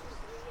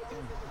it.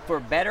 For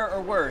better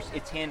or worse,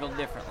 it's handled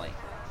differently.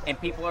 And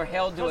people are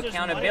held to Because there's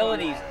money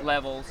accountability on that.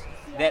 levels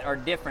that are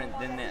different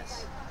than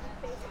this.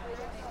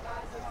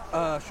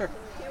 Sure.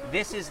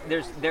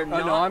 They're no,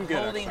 not I'm good,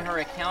 holding her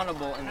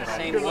accountable in the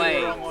same You're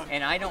way, the wrong one.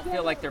 and I don't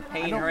feel like they're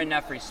paying her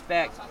enough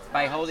respect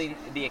by holding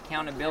the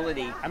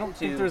accountability. I don't to,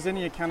 think there's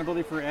any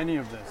accountability for any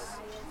of this.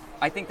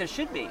 I think there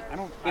should be. I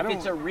don't- If I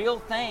it's a don't- real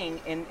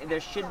thing, and there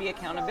should be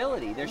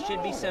accountability. There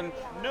should be some.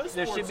 No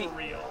there should sports be are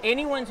real.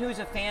 anyone who's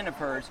a fan of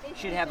hers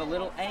should have a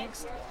little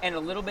angst and a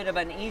little bit of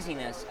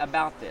uneasiness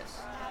about this.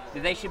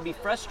 That they should be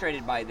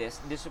frustrated by this,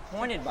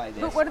 disappointed by this.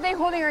 but what are they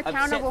holding her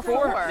accountable upset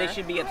for for? her. They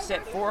should be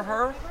upset for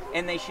her,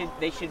 and they should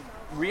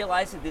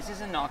realize that this is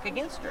a knock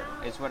against her.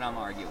 Is what I'm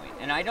arguing,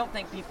 and I don't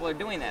think people are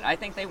doing that. I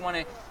think they want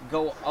to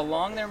go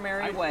along their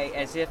merry way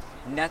as if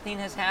nothing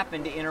has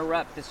happened to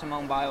interrupt the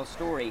Simone Biles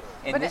story,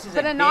 and but this is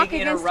but a knock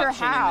big against her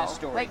interruption how? in this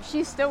story. Like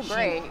she's still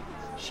great.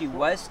 She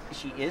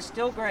is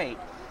still great,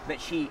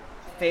 but she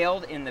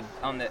failed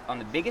on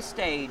the biggest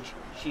stage.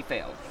 She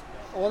failed.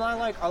 Well, I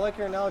like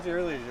your analogy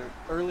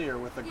earlier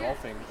with the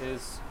golfing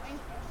is,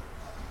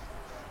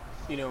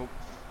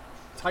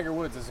 Tiger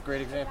Woods is a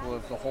great example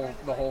of the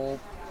whole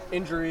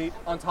injury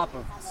on top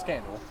of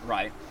scandal.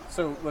 Right.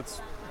 So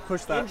let's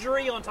push that.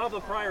 Injury on top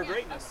of prior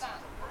greatness.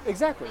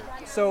 Exactly.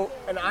 So,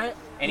 and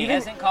he even-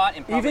 hasn't caught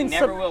and probably even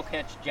never sub- will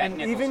catch Jack and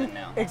Nicholson even,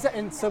 now.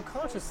 And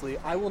subconsciously,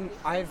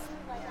 I've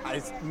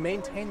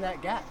maintained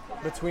that gap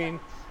between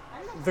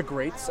the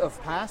greats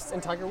of past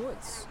and Tiger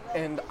Woods,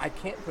 and I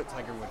can't put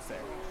Tiger Woods there.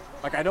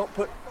 Like, I don't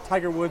put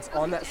Tiger Woods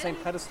on that same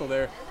pedestal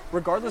there,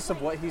 regardless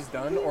of what he's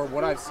done or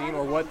what I've seen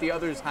or what the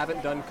others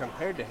haven't done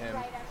compared to him.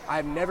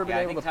 I've never been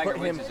I able think to Tiger put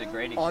Woods him is a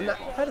great on that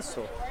example.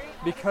 pedestal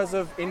because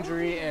of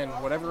injury and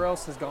whatever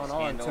else has gone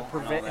on Scandal to and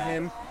prevent all that.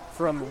 him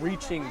from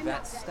reaching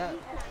that step.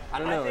 I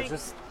don't know.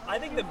 I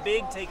think the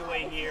big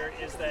takeaway here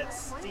is that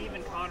Steve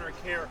and Connor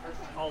care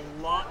a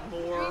lot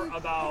more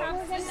about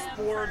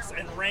sports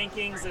and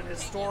rankings and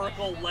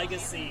historical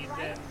legacy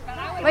than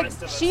the Like, rest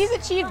of us. she's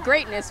achieved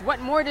greatness. What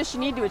more does she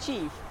need to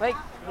achieve? Like,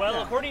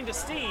 Well, according to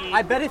Steve,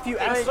 I bet if you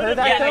asked her could've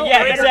that, been though, Yeah,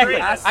 greater exactly.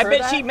 greatness. I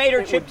bet that, she made her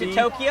it trip would to be,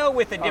 Tokyo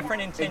with a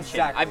different intention.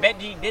 exactly. I bet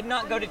she did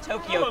not go to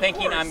Tokyo Oh, of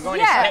thinking course. I'm going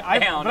Yeah. to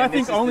step down. But I and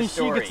think this is only the she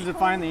story. gets to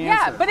define the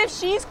yeah, answer. but if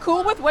she's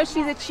cool with what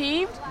she's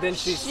achieved, then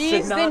she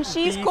should not then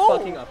she's be cool.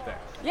 fucking up there.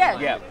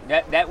 Yeah.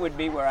 Yeah, that would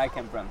be where I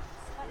come from.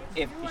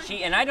 If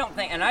she and I don't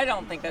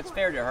think that's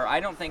fair to her. I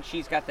don't think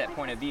she's got that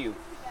point of view.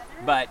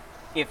 But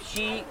if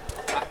she,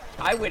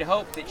 I would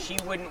hope that she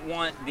wouldn't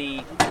want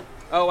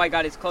I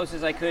got as close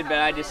as I could, but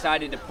I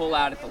decided to pull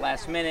out at the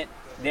last minute.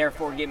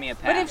 Therefore, give me a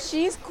pass. But if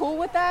she's cool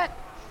with that,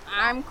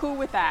 I'm cool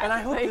with that. And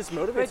I hope Like, this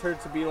motivates her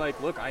to be like,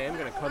 look, I am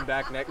going to come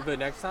back the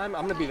next time.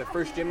 I'm going to be the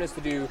first gymnast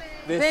to do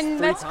this Then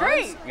 3 that's times.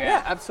 great.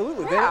 Yeah,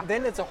 absolutely. Yeah.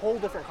 Then it's a whole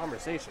different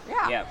conversation.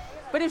 Yeah. Yeah.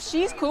 But if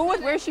she's cool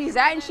with where she's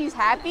at and she's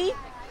happy,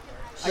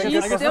 I she's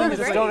guess for still her,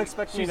 just great. don't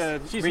expect me to.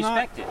 She's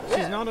respect not, it.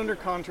 She's not under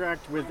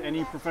contract with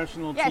any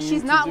professional Yeah, team.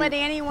 she's to not do-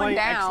 letting anyone play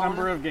X down.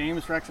 number of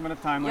games for X amount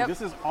of time. Like, Yep.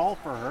 this is all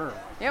for her.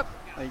 Yep,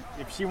 Like,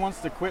 if she wants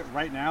to quit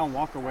right now and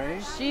walk away,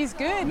 she's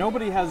good.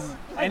 nobody has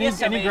I any guess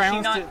so, but is she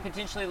grounds not to.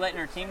 potentially letting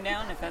her team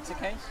down if that's the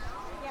case?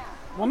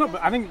 Well, no,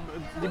 but I think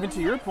even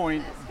to your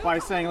point, by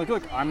saying like,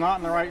 look, I'm not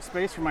in the right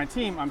space for my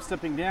team. I'm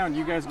stepping down.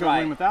 You guys go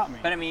win without me.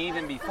 But I mean,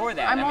 even before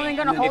that, I'm I only mean,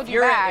 gonna hold if you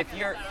you're, back. If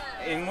you're,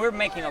 and we're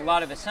making a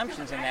lot of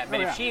assumptions in that.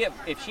 But Oh, yeah.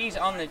 if she's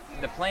on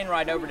the plane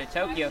ride over to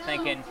Tokyo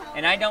thinking,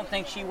 and I don't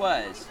think she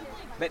was,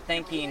 but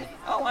thinking,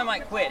 oh, I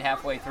might quit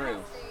halfway through.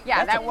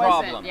 Yeah, that's that a wasn't-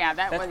 problem. yeah,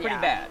 that that's was- pretty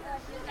yeah. bad.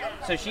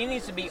 So she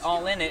needs to be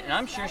all in it, and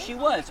I'm sure she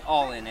was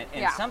all in it.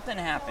 And Yeah. something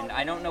happened.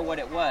 I don't know what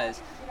it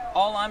was.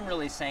 All I'm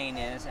really saying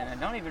is, and I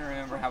don't even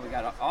remember how we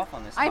got off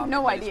on this I have topic,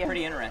 no but idea. It's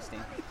pretty interesting.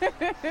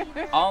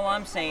 All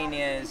I'm saying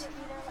is,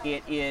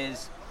 it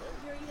is.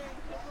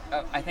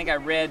 I think I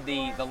read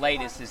the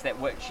latest is that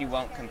what she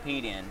won't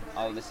compete in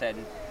all of a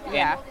sudden.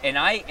 Yeah. And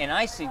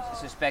I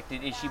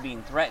suspected, is she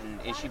being threatened?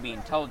 Is she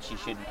being told she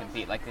shouldn't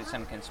compete? Like there's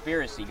some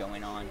conspiracy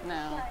going on.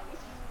 No.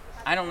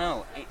 I don't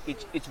know.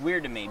 It's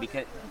weird to me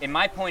because, and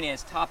my point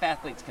is, top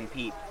athletes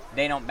compete.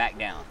 They don't back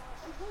down.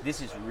 This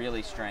is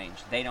really strange.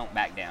 They don't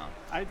back down.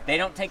 They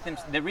don't take them.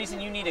 The reason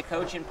you need a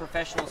coach in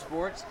professional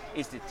sports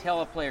is to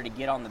tell a player to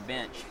get on the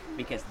bench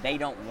because they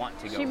don't want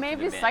to go She may to have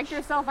the just bench. psyched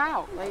herself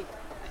out. Like,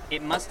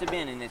 It must have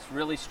been, and it's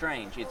really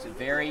strange.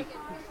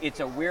 It's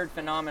a weird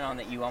phenomenon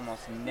that you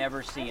almost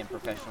never see in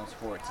professional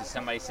sports. Is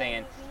somebody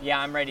saying, "Yeah,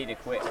 I'm ready to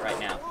quit right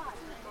now."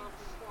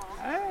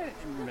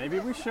 Maybe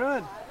we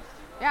should.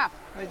 yeah.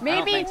 don't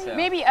Maybe think so.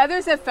 maybe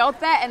others have felt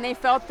that and they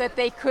felt that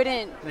they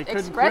couldn't They couldn't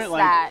express quit,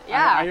 like, that.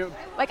 Yeah. I I feel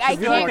can't like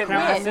quit.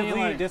 accountability-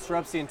 Massively like-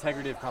 disrupts the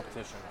integrity of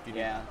competition. if you do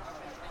Yeah.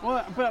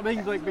 Well, but I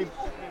mean, like,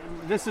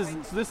 this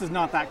is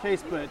not that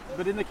case,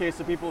 but in the case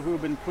of people who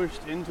have been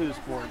pushed into the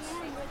sports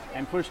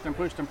and pushed and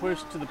pushed and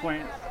pushed to the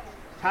point,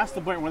 past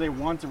the point where they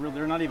want to really,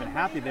 they're not even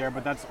happy there,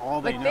 but that's all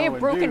they Like know they have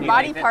and broken do.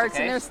 body think that's parts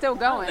the and they're case? still I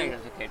don't think going.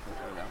 it's the case with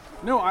her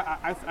though. No,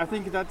 I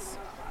think that's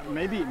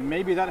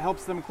maybe that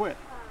helps them quit.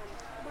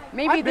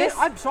 Maybe this.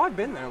 I've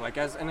been there, like,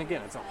 and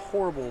again, it's a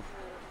horrible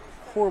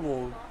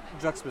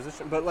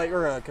juxtaposition, but like,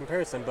 or a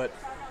comparison, but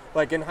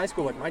like in high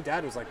school, like my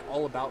dad was like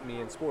all about me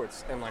in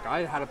sports, and like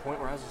I had a point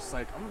where I was just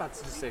like, I'm about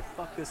to just say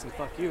fuck this and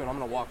fuck you, and I'm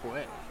gonna walk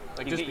away.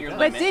 Like You just get your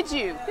because. but did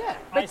you? Yeah.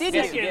 But did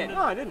Yes, you? you did.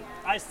 No, I didn't.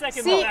 I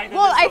second See, the fact that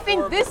well, this is I a think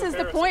horrible this is the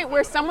comparison. point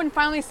where someone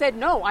finally said,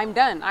 "No, I'm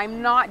done.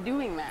 I'm not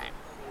doing that."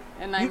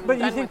 And I'm But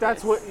you done think with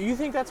that's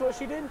this. what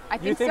she did? I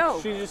You think think so.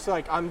 she's just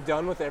like, I'm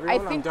done with everyone.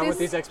 I'm think done with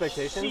this- these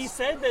expectations. She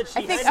said that she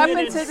I think hadn't up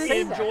been until this-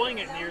 enjoying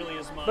it nearly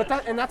as much. But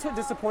that's what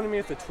disappointed me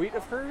with the tweet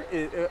of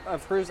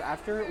hers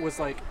after was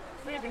like,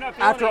 If you're not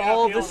feeling after it, you're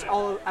all not of this,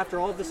 feeling it. after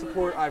all of the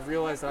support, I've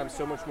realized that I'm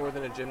so much more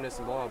than a gymnast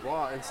and blah blah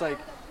blah. And it's like,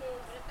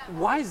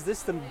 why is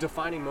this the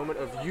defining moment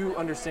of you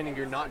understanding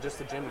you're not just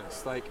a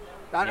gymnast? Like,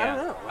 I don't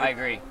know. I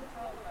agree.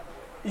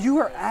 You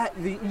are at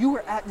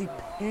the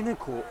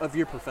pinnacle of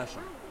your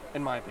profession,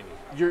 in my opinion.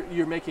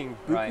 You're making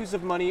bukus Right.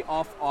 of money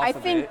off I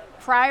of think it.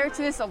 prior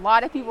to this, a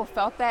lot of people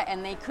felt that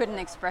and they couldn't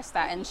express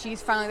that. And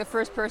she's finally the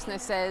first person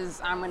that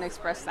says, "I'm going to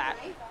express that."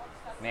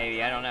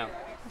 Maybe, I don't know.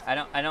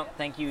 I don't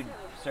think you'd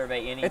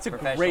survey any It's a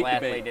professional great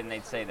athlete debate. and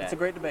they'd say that. It's a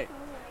great debate.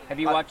 Have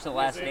you watched The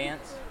Last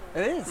Dance?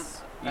 It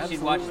is. You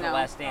should watch The No.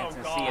 Last Dance Oh,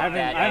 and God. see if I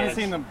that haven't is-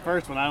 seen the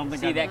first one. I don't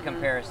think see I'd- that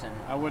comparison.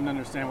 I wouldn't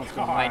understand what's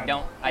going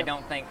on. I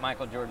don't think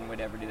Michael Jordan would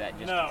ever do that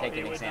just No, to take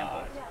he an would example.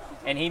 not.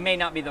 And he may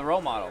not be the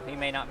role model. He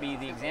may not be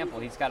the example.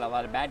 He's got a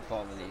lot of bad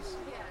qualities,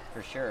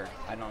 for sure.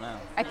 I don't know.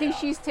 I think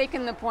she's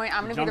taken the point.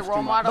 I'm going to be the Jumps role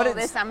too much. model But of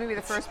this. I'm going to be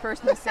the first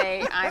person to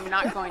say I'm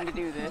not going to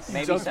do this.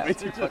 Maybe Jumps so. way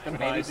too fucking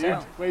high, Maybe dude.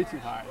 so. Way too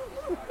high.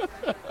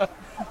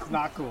 It's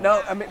not cool.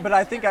 No, I mean, but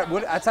I think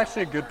that's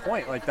actually a good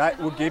point. Like that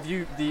will give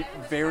you the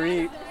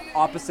very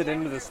opposite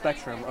end of the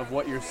spectrum of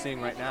what you're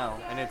seeing right now,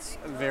 and it's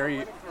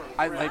very.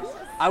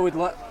 I would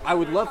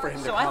love for him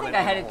to. So I comment think I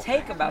on had the a whole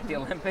take thing. about the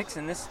Olympics,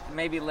 and this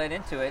maybe led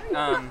into it.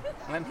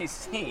 Let me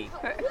see.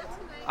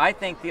 I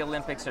think the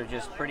Olympics are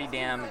just pretty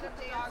damn.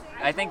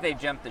 I think they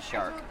jumped the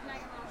shark.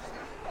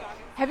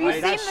 Have you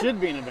seen That the, should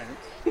be an event.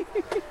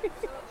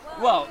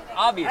 Well,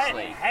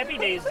 obviously, Happy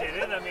Days did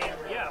it. I mean,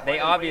 yeah. they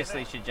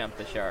obviously should jump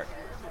the shark.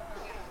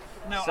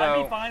 No, I'd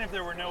so- be fine if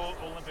there were no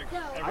Olympics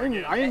ever I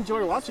again.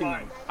 enjoy watching Fine.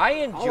 them. I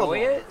enjoy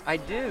them. it. I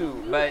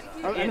do, but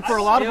And it's for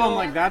a lot of still- them,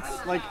 like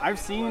that's like I've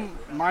seen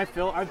my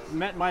I've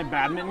met my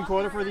badminton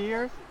quota for the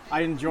year.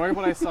 I enjoy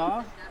what I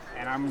saw,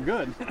 and I'm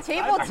good.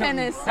 table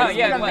tennis Oh, has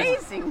yeah, been it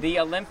was. amazing. The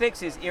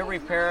Olympics is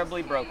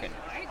irreparably broken.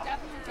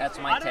 That's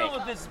my I don't take.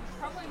 know if it's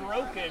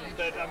broken,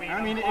 but I mean,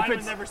 I mean, I'm if fine with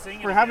it's never seeing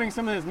for it having again.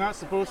 something that's not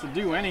supposed to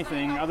do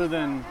anything other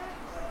than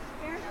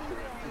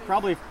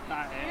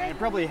it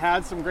probably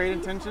had some great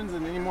intentions,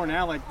 and anymore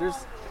now, like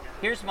there's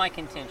Here's my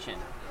contention.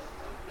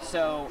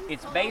 So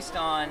it's based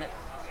on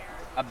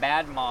a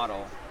bad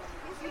model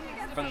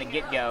from the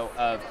get-go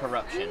of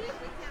corruption.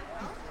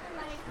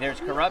 There's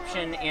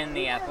corruption in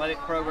the athletic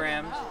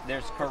programs.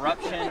 There's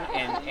corruption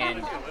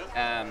and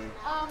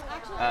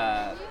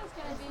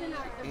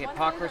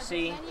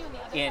hypocrisy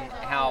in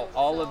how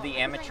all of the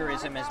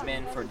amateurism has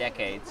been for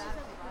decades.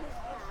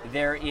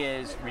 There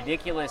is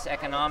ridiculous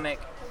economic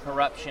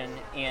corruption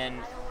in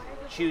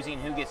choosing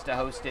who gets to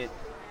host it.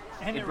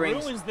 And it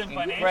brings ruins them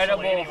financially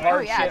incredible anyway.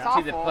 hardship Oh, yeah, it's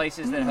to the awful.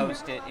 places that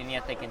host it, and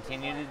yet they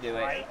continue to do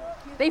it. Right?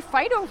 They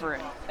fight over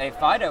it. They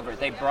fight over it.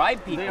 They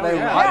bribe people. They They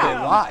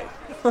Yeah. lie.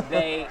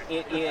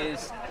 It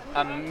is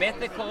a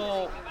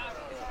mythical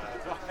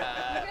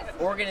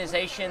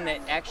organization that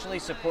actually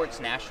supports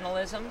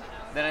nationalism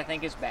that I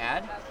think is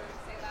bad.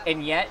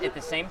 And yet, at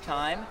the same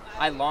time,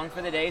 I long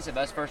for the days of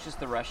us versus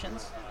the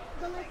Russians.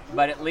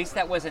 But at least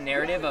that was a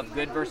narrative of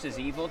good versus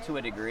evil to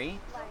a degree.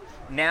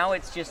 Now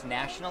it's just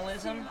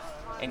nationalism.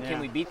 And can Yeah.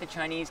 we beat the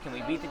Chinese? Can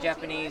we beat the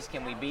Japanese?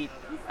 Can we beat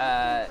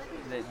the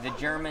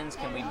Germans?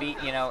 Can we beat,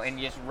 and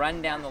just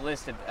run down the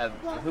list of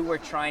who we're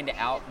trying to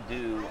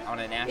outdo on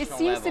a national level.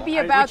 seems to be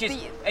about which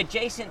is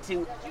adjacent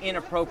to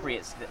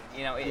inappropriate,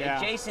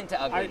 adjacent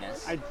to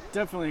ugliness. I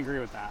definitely agree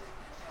with that.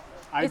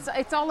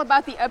 It's all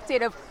about the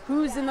update of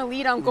who's in the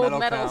lead on gold Medal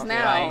medals count,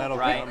 now. yeah, medal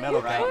Right, count,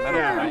 medal right, count, medal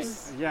yeah,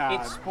 count. yeah.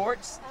 It's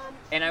sports,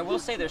 and I will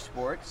say they're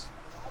sports,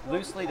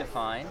 loosely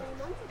defined,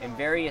 in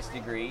various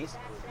degrees,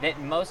 that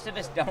most of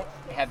us don't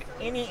have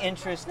any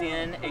interest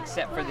in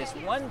except for this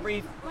one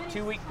brief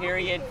 2-week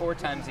period 4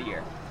 times a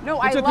year. No,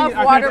 Which I love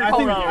water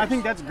polo. I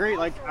think that's great.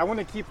 Like I want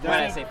to keep that. When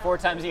I say 4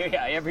 times a year,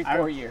 yeah, every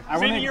 4 years. I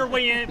wanna, Maybe you're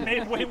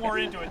way more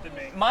into it than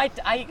me.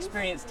 I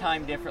experience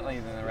time differently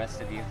than the rest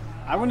of you.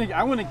 I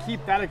want to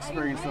keep that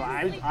experience. So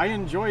I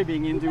enjoy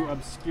being into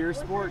obscure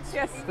sports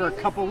Yes. for a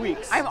couple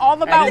weeks. I'm all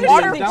about then There's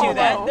water something down to polo.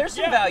 that. There's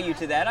some Yeah. value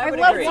to that. I would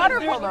love agree. water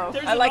There's- polo.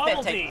 there's I a like that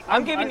novelty. take.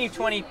 I'm giving you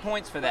 20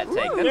 points for that take.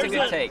 That's a There's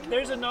good take.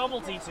 There's a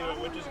novelty to it,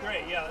 which is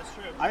great. Yeah, that's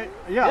true.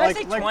 Did I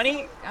say like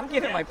 20? I'm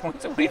giving my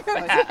points away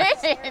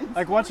fast.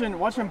 like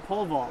watching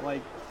pole vault.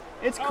 Like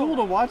it's cool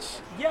to watch.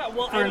 Yeah,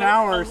 well, For and an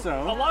hour or a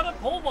so. A lot of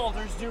pole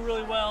vaulters do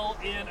really well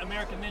in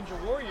American Ninja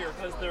Warrior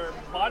because their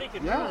body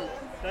control. Yeah.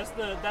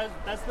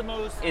 That's the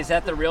most. Is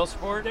that the real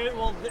sport?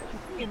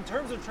 In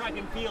terms of track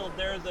and field,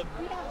 they're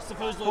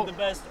supposedly the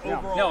best yeah.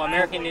 overall. No,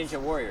 American athletes. Ninja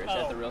Warrior. Is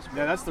that Oh. the real sport?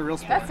 Yeah, that's the real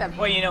sport. That's a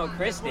Well, you know what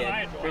Chris did? what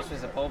I enjoy. Chris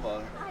was a pole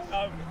vaulter.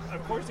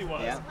 Of course he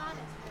was. Yeah.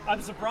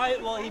 I'm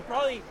surprised. Well, he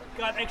probably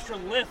got extra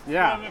lift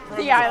Yeah. from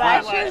The his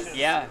eyelashes?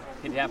 Yeah,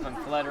 could have him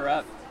flutter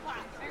up.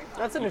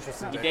 That's an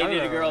interesting He thing. I dated a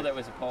don't know. girl that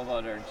was a pole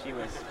vaulter, and she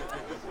was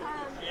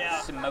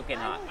Yeah, smoking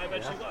hot. I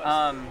bet she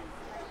was.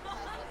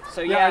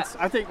 So Yeah, yeah,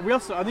 I think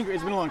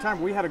it's been a long time.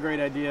 But we had a great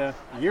idea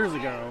years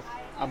ago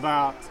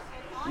about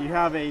you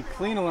have a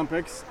clean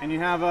Olympics and you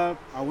have a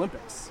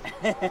Olympics.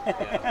 You've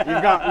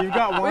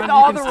got one. With you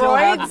all can the still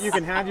roids? you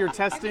can have your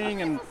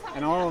testing and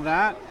all of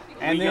that,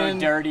 and we then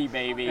go dirty,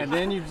 baby. and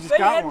then you've just They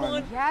got had one.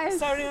 one. Yes.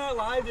 Saturday Night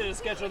Live did a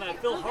sketch on that.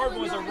 Phil Hartman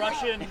was a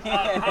Russian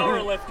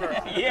power lifter.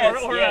 Yes,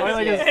 yes,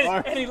 Like his and,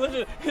 arms. and he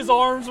lifted, his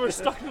arms were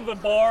stuck to the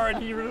bar,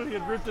 and he really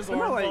had ripped his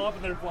arms like- off,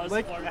 and they're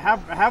Like plastic.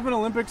 have an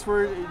Olympics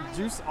where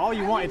juice all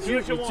you want. It's Do your,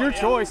 what you it's want, your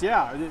yeah. choice.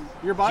 Yeah,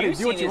 your body.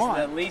 Do what Juicing you is want.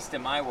 the least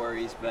of my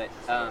worries, but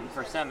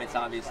for some, it's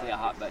obviously a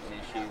hot button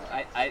issue.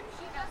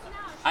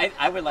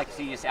 I would like to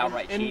see just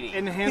outright cheating.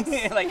 Enhance.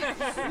 Like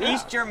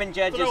East German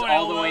judges Throwing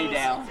all the way elbows.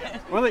 down.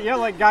 Well, yeah,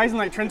 like guys in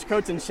like trench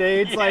coats and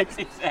shades, like Yes,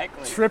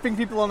 exactly. tripping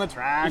people on the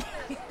track.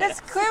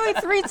 That's clearly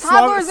 3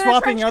 toddlers in a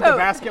swapping trench out coat.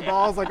 the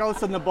basketballs. Like all of a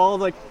sudden the ball,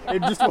 like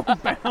it just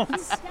won't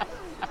bounce.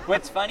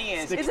 What's funny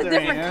is Sticks It's a their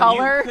different hand.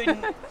 color. you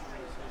couldn't.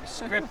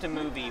 script a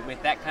movie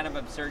with that kind of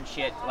absurd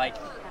shit, like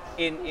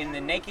in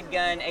the Naked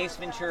Gun, Ace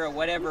Ventura,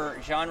 whatever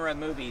genre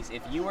movies,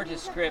 if you were to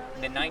script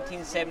the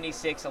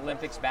 1976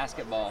 Olympics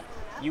basketball,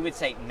 you would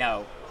say,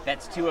 no,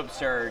 that's too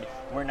absurd.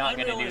 We're not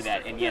going to do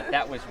that. And yet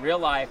that was real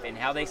life, and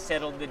how they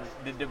settled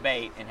the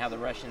debate and how the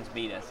Russians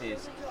beat us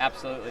is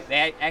absolutely.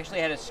 They actually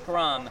had a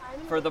scrum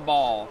for the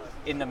ball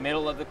in the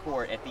middle of the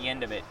court at the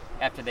end of it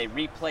after they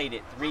replayed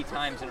it 3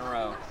 times in a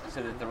row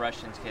so that the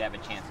Russians could have a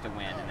chance to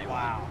win. And they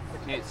Wow.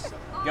 won.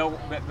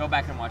 Go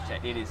back and watch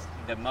that. It is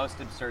the most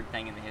absurd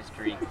thing in the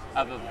history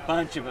of a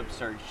bunch of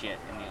absurd shit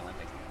in the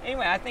Olympics.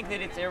 Anyway, I think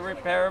that it's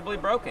irreparably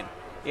broken.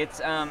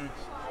 It's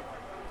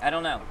I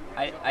don't know.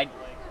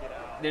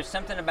 There's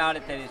something about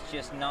it that is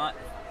just not.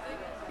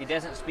 It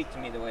doesn't speak to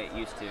me the way it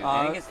used to.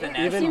 I think it's the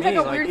national. Even Seems me,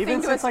 like a weird even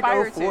thing to since like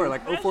aspire 04, to.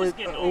 like That's 04, just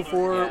getting older.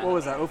 04. Yeah. What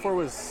was that? 04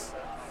 was.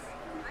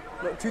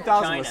 No,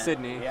 2000 was China.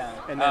 Sydney, Yeah.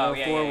 and then Oh, 04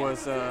 yeah, yeah, yeah.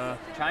 was.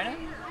 China?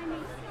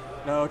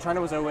 No, China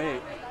was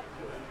 08.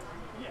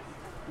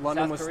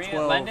 London South was Korea?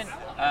 12. London?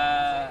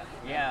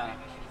 Yeah.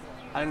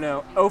 I don't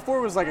know. 04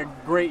 was like a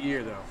great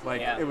year though.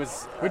 Like Yeah. it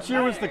was. Which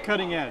year was the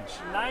cutting edge?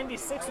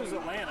 96 was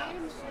Atlanta.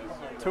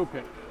 Toe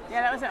pick.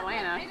 Yeah, that was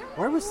Atlanta.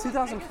 Where was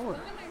 2004?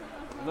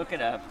 Look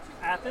it up.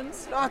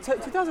 Athens? No,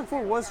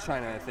 2004 was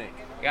China, I think.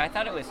 Yeah, I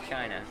thought it was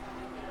China.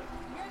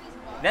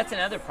 That's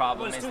another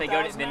problem. Was Is they go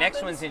to 2000 the next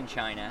Athens? one's in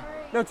China.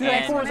 No,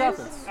 2004 was And-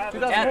 Athens. Athens.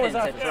 2004 was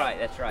Athens. Athens.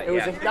 That's right. It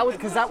was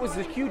yeah. that was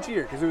a huge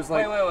year because it was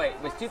like. Wait.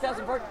 Was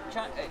 2004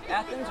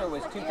 Athens or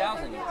was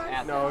 2000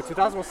 Athens? No,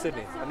 2000 was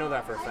Sydney. I know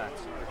that for a fact.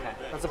 Okay.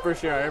 That's the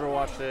first year I ever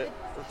watched it.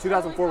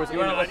 2004 was. You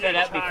want to India. look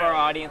that up before our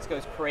audience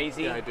goes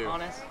crazy Yeah, I do.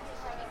 on us?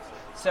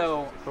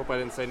 So, Hope I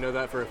didn't say know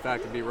that for a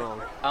fact and be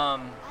wrong. I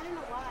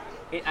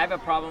have a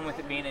problem with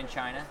it being in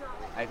China.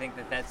 I think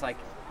that's like,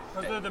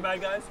 Those are the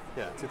bad guys?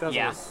 Yeah, 2000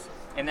 yeah. was.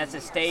 And that's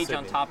a stage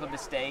on Sydney. top of a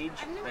stage.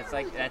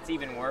 That's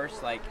even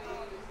worse. Like,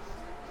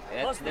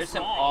 Plus the there's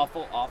some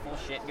song. awful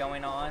shit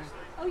going on.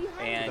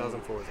 And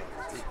 2004 was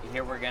Athens.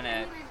 here we're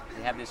gonna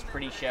have this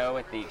pretty show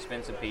at the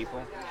expense of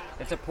people.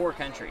 It's a poor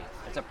country.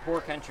 It's a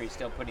poor country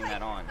still putting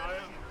that on.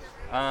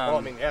 Well,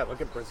 I mean, yeah. Look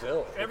at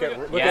Brazil. Yeah,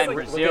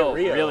 Brazil,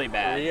 Rio. really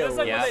bad. Rio That's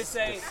like Yeah. what they was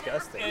say.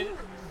 disgusting.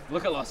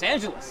 Look at Los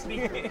Angeles.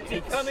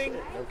 Becoming,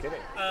 No kidding.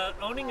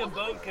 owning a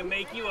boat can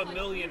make you a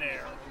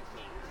millionaire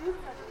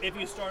if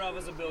you start off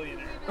as a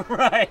billionaire.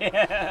 Right.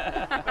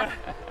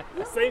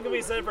 The same can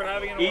be said for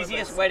having an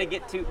Easiest Olympics. way to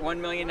get to $1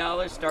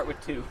 million, start with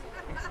 2.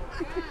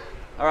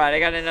 All right, I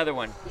got another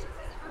one.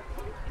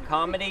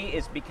 Comedy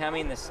is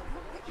becoming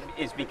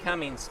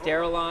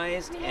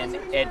sterilized and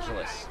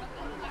edgeless.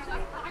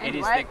 And It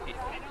is what?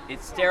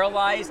 it's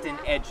sterilized and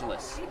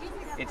edgeless.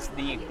 It's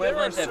the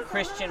equivalent of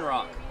Christian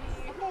rock.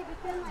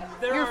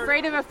 There You're are-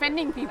 afraid of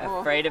offending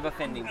people. Afraid of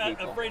offending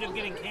people. afraid of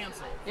getting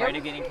canceled. Afraid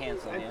of getting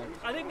canceled, yeah.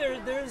 I think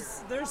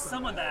there's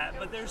some of that,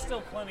 but there's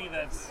still plenty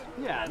that's.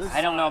 Yeah, that's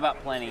I don't know not.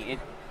 about plenty.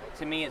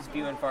 To me, it's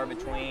few and far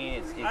between.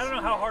 It's I don't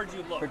know how hard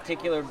you look.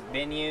 particular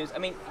venues. I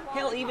mean,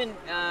 hell, even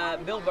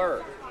Bill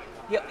Burr.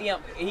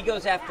 He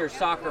goes after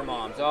soccer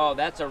moms. Oh,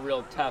 that's a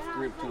real tough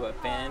group to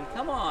offend.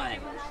 Come on,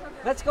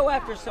 let's go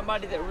after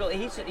somebody that really.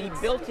 He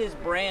built his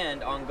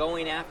brand on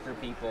going after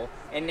people,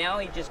 and now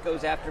he just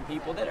goes after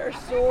people that are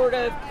sort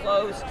of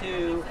close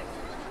to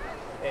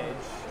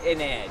an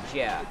edge.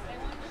 Yeah.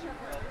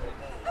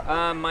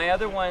 My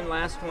other one,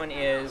 last one,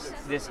 is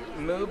this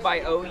move by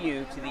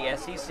OU to the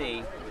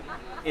SEC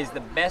is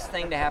the best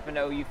thing to happen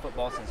to OU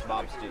football since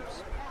Bob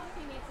Stoops.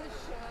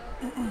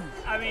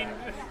 I mean,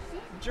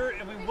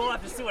 we'll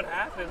have to see what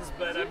happens,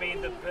 but I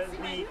mean,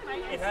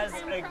 it has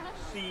the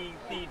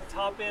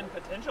top end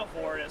potential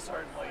for it is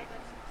certainly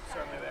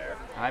there.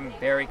 I'm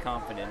very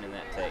confident in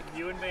that take.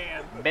 You and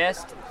Dan.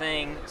 Best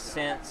thing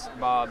since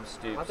Bob I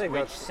Stoops, think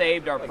which that's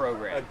saved our A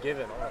program.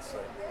 given, honestly.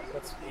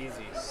 That's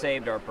easy.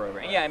 Saved our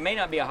program. Yeah, it may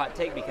not be a hot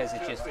take because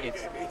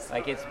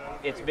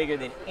it's bigger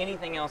than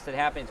anything else that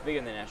happened. It's bigger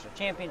than the national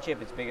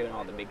championship. It's bigger than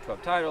all the Big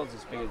 12 titles.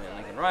 It's bigger than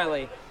Lincoln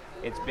Riley.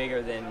 It's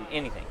bigger than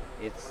anything.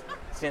 It's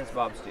since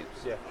Bob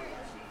Stoops. Yeah.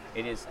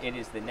 It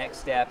is the next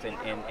step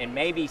and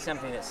maybe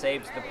something that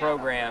saves the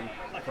program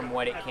from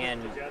what it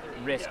can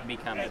risk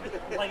becoming.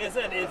 Like I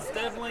said, it's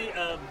definitely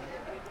a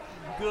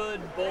good,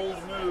 bold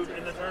move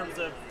in the terms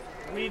of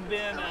we've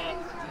been a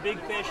big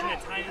fish in a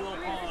tiny little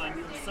pond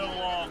for so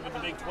long with the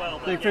Big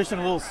 12. Big fish in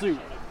a little suit.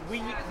 We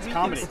can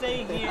comedy.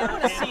 stay here. I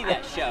want to see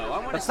that show. I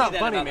want to That's see not that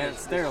funny, about man. this-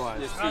 It's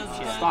sterilized. this suit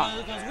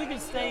shit. Because we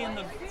could stay in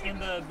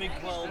the Big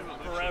 12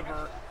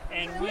 forever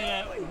and win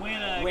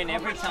a Win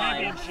every conference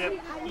time. championship,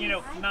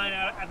 9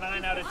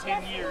 out of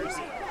 10 years,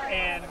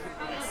 and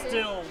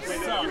still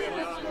suck.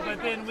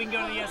 But then we can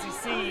go to the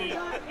SEC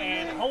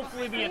and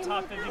hopefully be a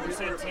top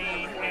 50%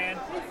 team, and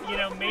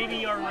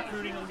maybe our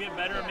recruiting will get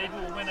better. Maybe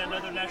we'll win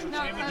another national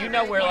championship.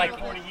 We're in 20 like or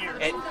 40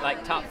 years. at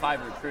like top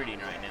 5 recruiting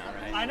right now,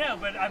 right? I know,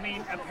 but I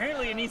mean,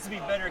 apparently it needs to be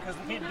better because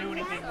we can't do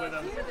anything with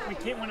them. We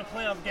can't win a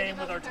playoff game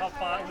with our top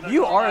 5. With our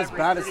You top are 5 as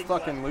bad as recruiting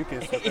fucking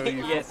class. Lucas with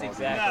OU Yes, football.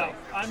 exactly.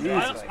 No,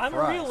 Jesus I'm a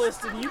Christ.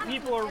 realist, and you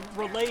people are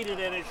related,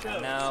 and it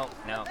shows. No.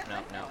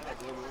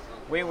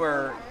 We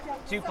were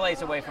 2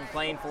 plays away from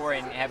playing for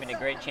and having a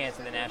great chance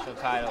of the national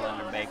title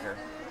under Baker.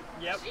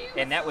 Yep.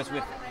 And that was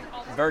with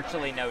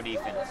virtually no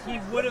defense. He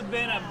would have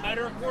been a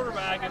better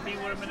quarterback if he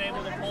would have been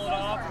able to pull it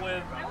off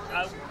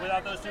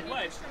without those 2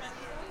 plays.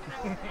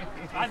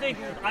 I think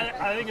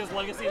his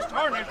legacy is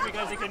tarnished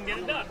because he couldn't get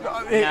it done.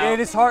 It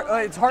is hard.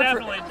 It's hard.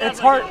 Definitely, It's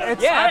definitely. hard.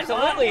 It's, Yeah,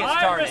 absolutely it's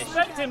I tarnished.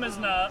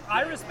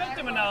 I respect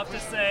him enough to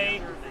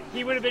say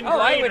he would have been Oh,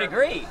 greater. I would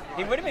agree.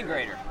 He would have been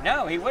greater.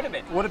 No, he would have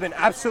been. would have been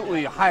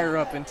absolutely higher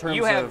up in terms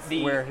You have of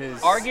the where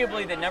his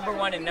arguably the number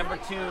 1 and number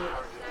 2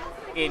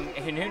 and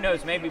who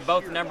knows, maybe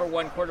both number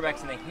 1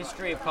 quarterbacks in the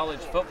history of college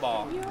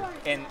football,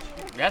 and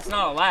that's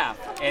not a laugh.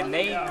 And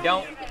they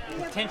don't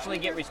potentially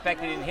get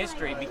respected in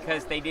history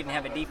because they didn't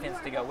have a defense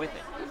to go with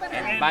it.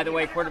 And by the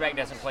way, quarterback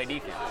doesn't play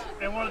defense.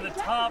 And one of the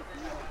top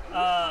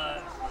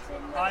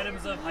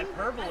items of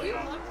hyperbole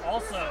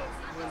also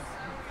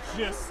was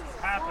just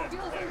happened.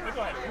 But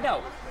go ahead.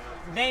 No,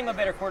 name a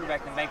better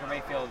quarterback than Baker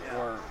Mayfield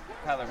or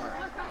Kyler Murray.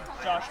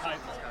 Josh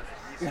Heupel.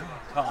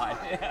 God.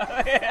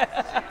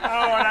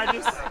 Oh, and I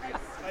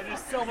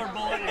just silver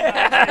bullet.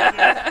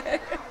 Yeah.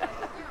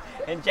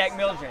 And Jack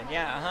Mildren,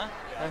 yeah,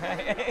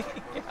 yeah.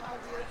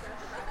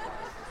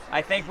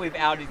 I think we've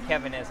outed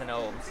Kevin as an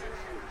Olds.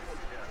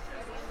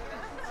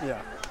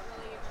 yeah.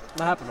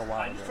 That happened a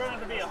while I'm just ago. trying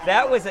to be a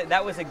That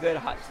was a good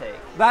hot take.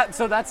 That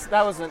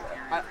wasn't.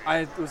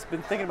 I was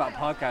been thinking about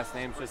podcast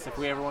names. Just if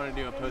we ever want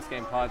to do a post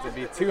game pod, it'd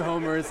be 2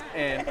 homers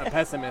and a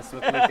pessimist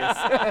with Lucas.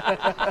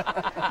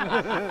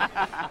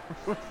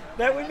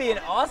 That would be an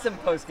awesome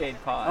post-game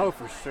pod. Oh,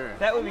 for sure.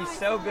 That would be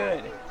so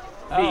good.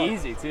 Be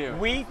easy too.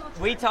 We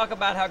talk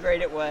about how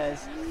great it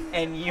was,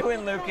 and you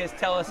and Lucas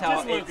tell us how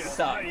just it Lucas.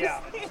 sucked. Yeah.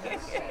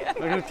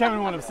 Because Kevin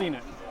wouldn't have seen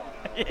it.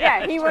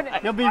 Yeah, he would.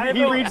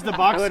 He reads the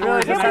box would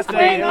really scores the just next have to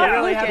day. be- I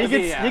really have to He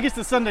be, he gets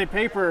the Sunday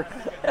paper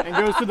and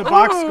goes through the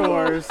box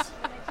scores.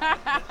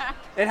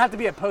 It'd have to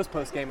be a post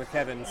game with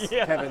Kevin's.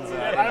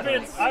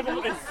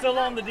 It's still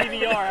on the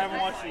DVR. I haven't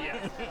watched it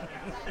yet.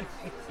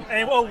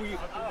 And well, we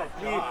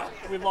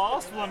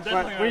lost. Well, I'm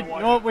definitely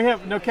gonna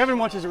watch it. Kevin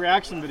watches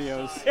reaction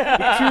videos to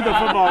the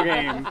football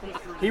game.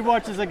 He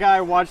watches a guy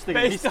watch the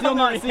game. He's Based still on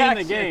not the seeing the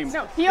reactions. game.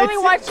 No, he only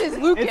watches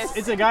Lucas.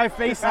 It's a guy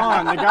face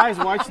on. The guy's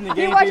watching the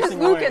He game watches facing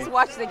Lucas away.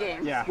 watch the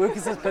game. Yeah.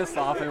 Lucas is pissed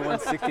off and won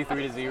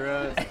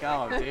 63-0. It's like,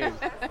 oh, dude.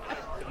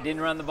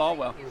 Didn't run the ball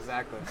well.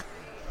 Exactly.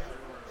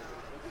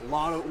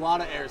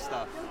 Lot of air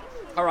stuff.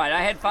 All right,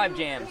 I had 5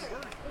 jams,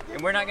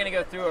 and we're not going to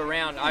go through a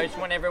round. I just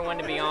want everyone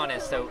to be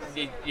honest. So,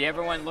 did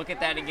everyone look at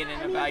that and get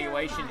an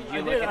evaluation? Did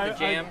you look at the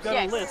jams? I got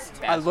Yes. a list.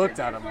 I looked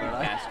at him, but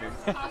Bastard.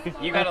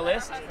 You got a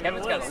list?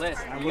 Kevin's got a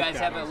list. You guys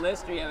have a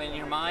list? Do you have it in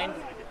your mind?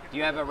 Do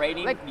you have a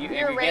rating? Like Are your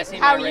you ra- guessing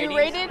how my you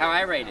ratings? rated? How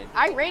I rated.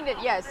 I rated,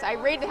 yes. I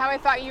rated how I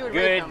thought you would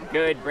rate Good, them.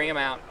 good. Bring them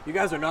out. you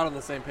guys are not on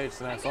the same page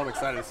tonight, so I'm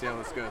excited to see how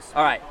this goes.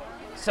 All right.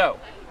 So,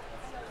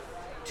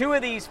 2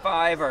 of these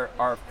 5 are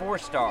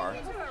 4-star.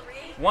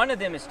 1 of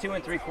them is 2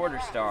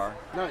 3/4 star,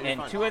 No, you're and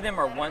fine. 2 of them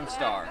are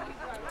 1-star.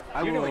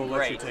 I You're will doing let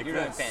great. you take You're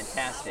doing this.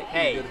 fantastic. You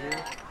Hey, good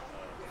here?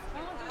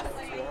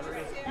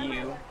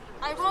 you.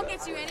 I won't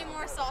get you any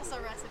more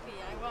salsa recipe.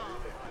 I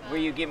won't. Will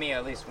you give me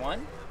at least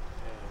 1?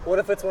 What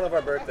if it's one of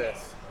our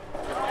birthdays?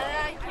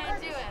 I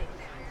can't do it.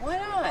 Why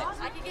not?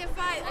 I could get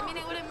 5. I mean,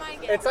 I wouldn't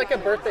mind getting It's like a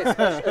birthday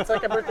special. It's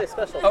like a birthday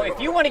special. Oh, if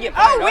you want to get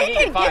fired, Oh, I'll we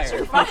get you can get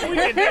you fired.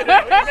 fired.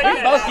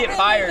 We both get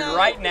fired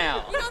right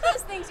now. You know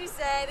those things you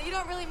say that you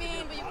don't really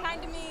mean, but you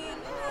kind of mean?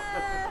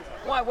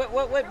 Why?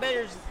 What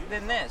better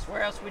than this?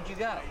 Where else would you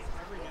go?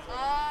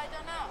 I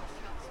don't know.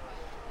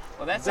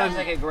 Well, that sounds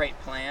like a great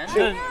plan.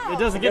 It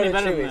doesn't get any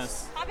better than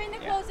this. Having to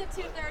close at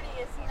 2:30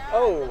 is not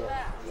Oh. the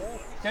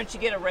best. Don't you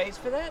get a raise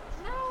for that?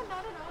 No, not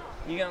at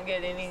all. You don't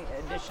get any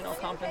additional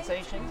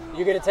compensation?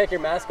 You get to take your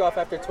mask off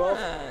after 12?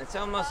 It's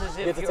almost as if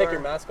You get to you're take your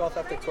mask off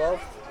after 12?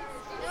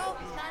 Nope,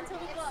 not until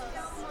we close.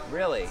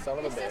 really. Son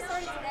of a It's just bitch.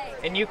 started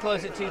today. And you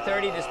close at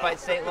 2:30 despite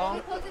state law?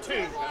 We close at 2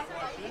 o'clock.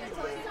 We get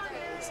until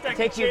 2:30. Stacking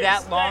takes you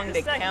chairs, that long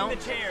to stacking count?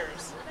 the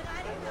chairs,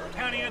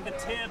 counting out the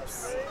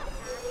tips,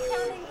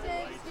 Counting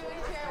tips, doing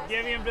chairs.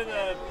 giving them to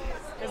the,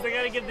 because they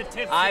got to give the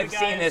tips. I've to the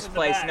seen guys this in the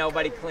place. back.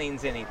 Nobody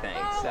cleans anything.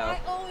 Oh, So I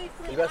always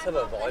clean. You guys have a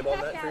I'm always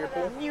volleyball like net for your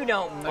pool? you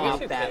don't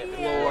mop you that could.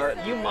 floor.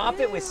 You mop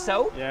it with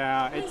soap?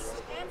 Yeah,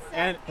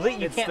 and You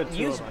it's the can't two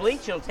use of us.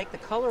 bleach. It'll take the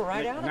color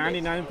right out of it.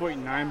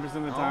 99.9% of the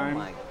Oh time.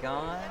 my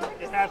God.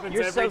 It happens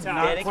You're every so time.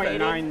 Not dedicated.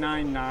 quite I'm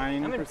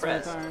 999% of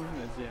impressed. the time.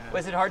 Yeah.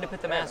 Was it hard to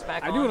put the mask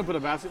back I on? do want to put a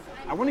basket.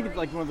 I want to get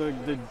like one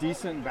of the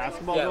decent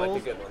basketball Yeah, goals.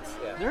 like the good ones.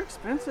 Yeah. They're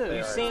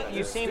expensive.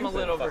 You seem a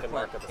little Fucking overclocked.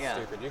 markup is Yeah.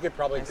 stupid. You could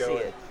probably I go see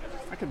and it.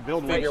 I could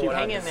build one Figure cheap. one out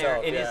Hang in there.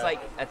 yourself, It is yeah.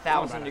 like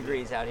 1,000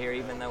 degrees out here,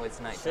 even though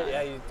it's nighttime.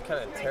 Yeah, you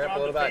kind of tear up a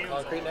little bit of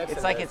concrete next. It's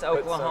and like then it's put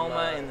some,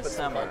 Oklahoma in the put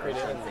some summer or concrete in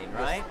and something, just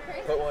right?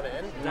 Put one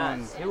in.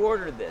 Nice. Who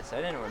ordered this? I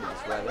didn't order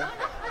this, brother.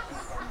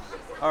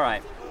 All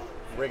right.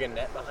 Rig a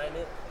net behind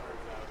it.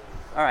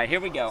 All right, here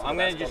we go. I'm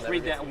going to just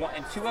read that.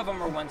 And 2 of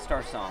them are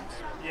 1-star songs.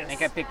 Yes. I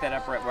think I picked that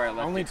up right where I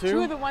left Only it. 2?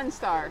 2 of the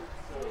 1-star.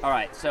 All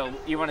right, so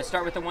you want to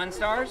start with the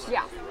 1-stars?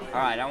 Yeah. All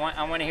right, I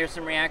want to hear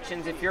some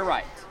reactions if you're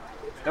right.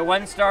 The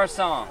 1-star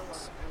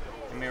songs.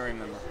 Let me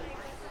remember.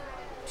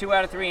 2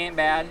 out of 3 ain't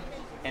bad,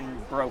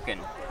 and Broken.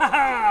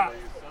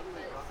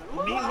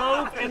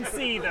 Meatloaf and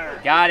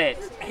Seether. Got it.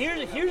 Here's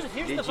the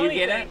Did funny you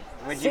get thing. it?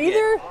 What'd you get?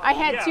 Either I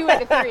had Yeah. 2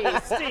 out of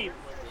 3. Steve,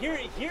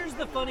 here's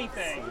the funny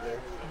thing.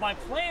 My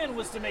plan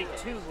was to make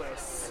 2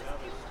 lists.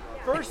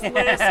 First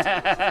list,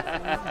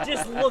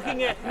 just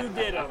looking at who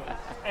did them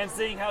and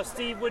seeing how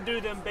Steve would do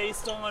them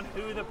based on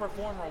who the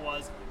performer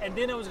was, and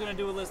then I was going to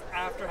do a list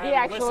after having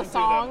actual listened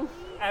song? to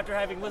them. After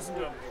having listened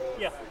to them,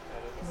 yeah,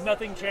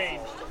 nothing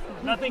changed.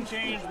 Nothing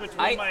changed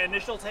between my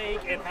initial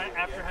take and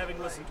after having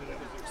listened to them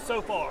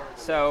so far.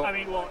 So- I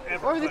mean, well,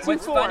 ever. Or the but two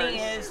What's funny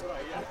fours. is,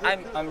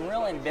 I'm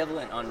real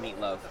ambivalent on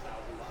Meatloaf.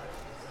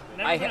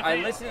 never I been a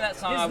fan. listened to that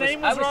song. His I was,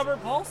 name I was was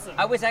Robert Paulson.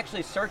 I was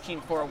actually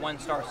searching for a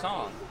 1-star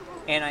song,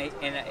 and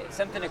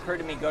something occurred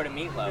to me. Go to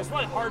Meatloaf. It's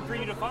not hard for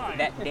you to find.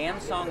 That damn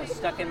song was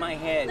stuck in my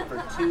head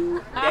for 2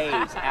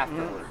 days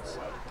afterwards,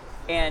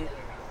 and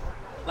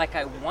like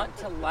I want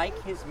to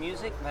like his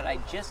music, but I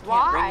just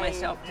can't bring Why?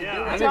 myself to Yeah.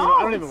 do I it.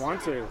 don't even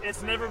want to.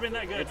 It's never been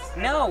that good.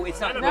 No,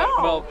 it's not.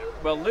 No.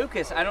 Well,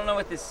 Lucas, I don't know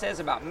what this says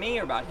about me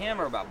or about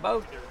him or about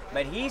both,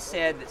 but he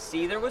said that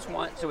Seether was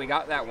 1, so we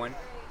got that one,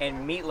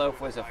 and Meatloaf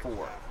was a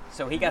 4.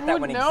 So he got that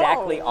would one know?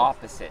 exactly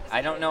opposite.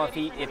 I don't know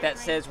if that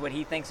says what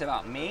he thinks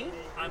about me.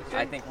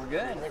 I think we're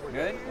good.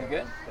 Good.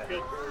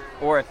 Good.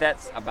 Or if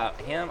that's about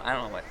him, I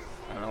don't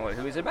know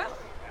who he's about.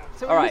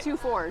 So All what are right. the 2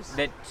 4s?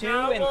 The 2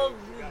 No, and well,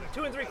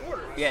 2 3/4.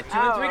 yeah, 2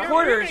 Oh, and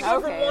 3/4. You're gonna go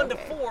Okay, from 1 to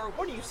okay. 4.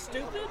 What are you,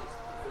 stupid?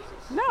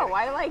 No,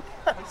 I like.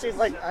 She's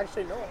like,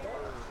 actually, no.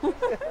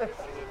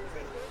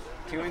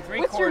 2 and 3/4.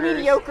 What's your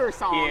mediocre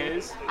song?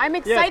 Is I'm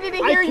Yes, excited to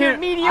I hear your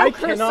can't- mediocre I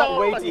cannot song.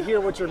 wait to hear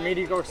what your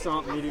mediocre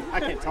song. I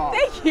can't talk.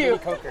 Thank you.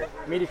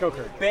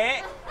 Mediocre.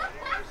 Bet.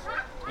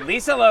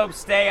 Lisa Loeb,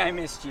 Stay, I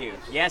Missed You.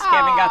 Yes,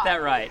 Kevin got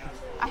that right.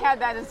 I had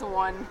that as a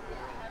 1.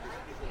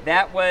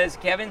 That was,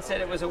 Kevin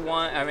said it was a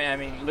 1. I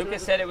mean,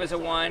 Lucas said it was a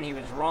 1. He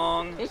was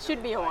wrong. It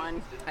should be a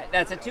 1.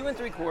 That's a 2 and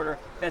 3/4.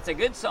 That's a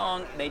good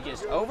song. They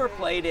just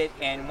overplayed it,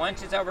 and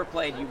once it's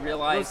overplayed, you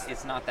realize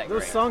it's not that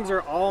Those great. songs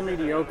are all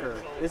mediocre.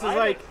 This is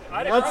I'd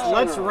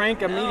let's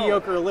rank a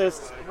mediocre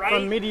list Right.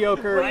 from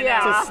mediocre Right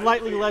now. to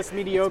slightly less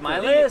mediocre. My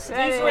list.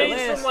 That These is- my Range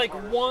list. from like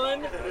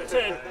 1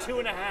 to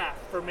 2.5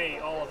 for me,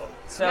 all of them.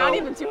 So Not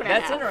even 2 and a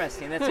that's half.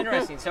 interesting. That's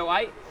interesting. So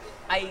I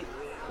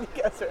You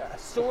guys are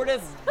assholes. sort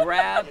of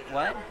grabbed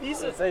what?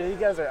 He's a, You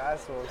guys are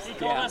assholes. he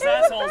called Yeah. us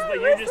assholes, but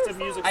you're just a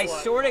music I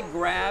slut. sort of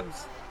grabbed.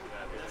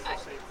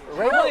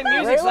 Ray Only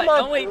music's like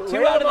LaMontagne- only 2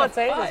 Ray out of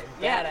the LaMontagne 5. is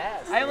Yeah,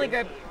 badass, I only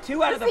grabbed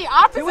 2 out of It's the the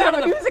opposite 2 out of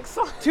a the music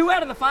song. 2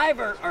 out of the 5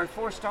 are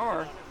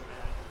 4-star.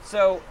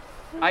 So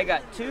I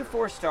got 2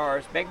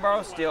 4-stars. Beg,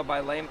 Borrow, Steal by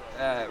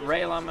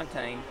Ray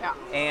LaMontagne, Yeah.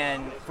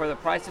 and For the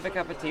Price of a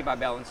Cup of Tea by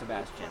Belle and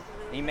Sebastian.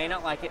 You may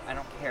not like it. I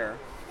don't care.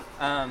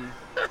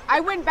 I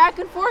went back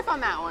and forth on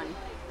that one.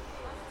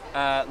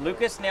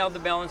 Lucas nailed the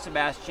Belle and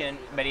Sebastian,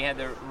 but he had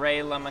the Ray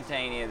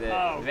LaMontagne, the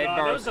Oh, Beg, God,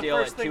 Borrow, that was the Steal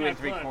first at thing 2 I and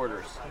put.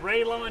 3/4.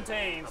 Ray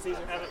LaMontagne,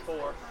 season Habit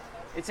 4.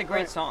 It's a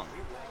great song.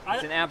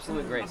 It's an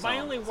absolute great song. My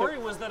only worry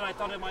was that I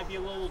thought it might be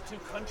a little too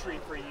country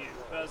for you.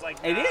 But I was like,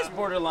 It nah. is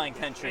borderline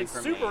country It's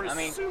for super- me. I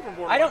mean, super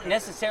borderline I don't country.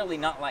 necessarily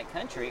not like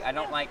country. I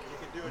don't like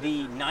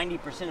the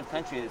 90% of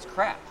country that's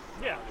crap.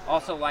 Yeah.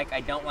 Also, like,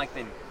 I don't like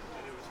the,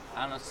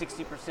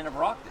 60% of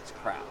rock that's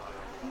crap.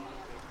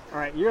 All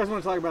right, you guys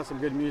want to talk about some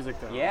good music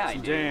though? Yeah, I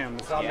some do.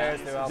 jams. Yeah.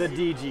 The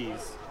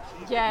DGs.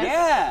 Yes.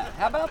 Yeah,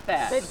 how about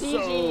that? The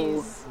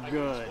DGs. So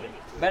good.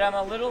 But I'm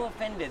a little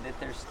offended that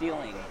they're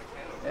stealing.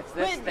 That's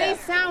But they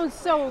theft. sound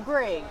so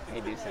great.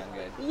 They do sound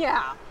good.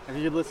 Yeah. Have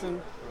you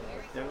listened?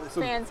 Yeah, so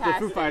The Fantastic.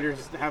 Foo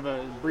Fighters have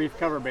a brief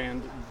cover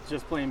band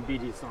just playing Bee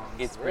Gees songs.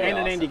 It's really and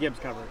an awesome. Andy Gibbs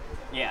cover.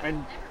 Yeah,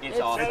 And it's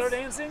it's- awesome. Shadow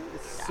dancing?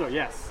 so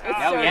yes. Oh, so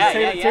yeah, Taylor-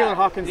 yeah, yeah. Taylor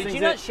Hawkins Did sings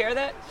you not it. share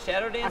that?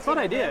 Shadow dancing? I thought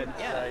I did.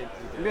 Yeah.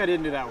 Maybe I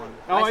didn't do that one.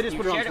 Oh, I just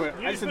you put it on shared it-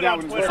 Twitter. You I just just put did it that on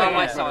one. Twitter. Oh,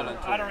 I saw it on I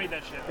Twitter. don't read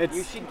that shit. It's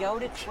You should go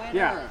to Twitter.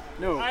 yeah.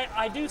 No.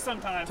 I do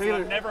sometimes, Taylor-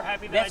 and I'm never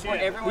happy that That's I where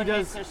did. everyone He does-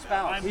 meets their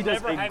spouse. I'm he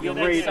does never a happy You'll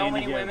that I meet great so did.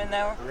 many Andy Gibb. women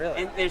though,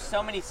 Really? and there's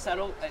so many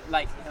subtle,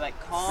 like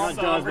calm Not does,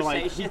 but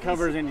like conversations. he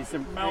covers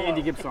Mellow.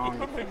 Andy Gibbs song.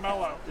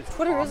 Mellow.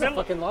 Twitter is a Mellow.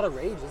 fucking lot of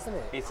rage, isn't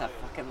it? It's a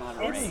fucking lot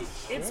of rage.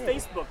 It's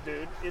Facebook,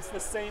 dude. It's the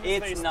same as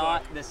It's Facebook.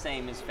 not the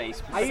same as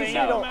Facebook. I usually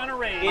Same don't- amount of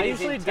rage. It I is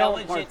usually don't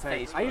intelligent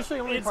partake. Facebook. I usually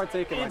only It's-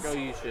 partake in like it's-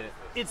 OU shit.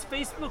 It's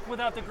Facebook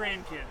without the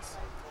grandkids.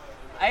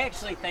 I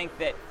actually think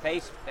that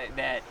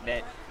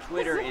that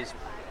Twitter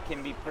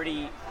can be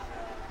pretty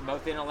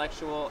both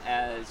intellectual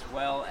as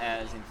well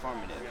as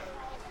informative,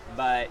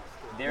 but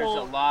there's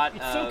Well, a lot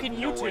so of can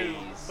noise. YouTube,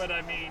 but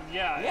I mean,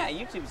 yeah. Yeah,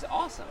 YouTube's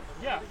awesome.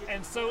 Yeah,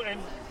 and so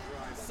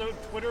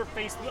Twitter,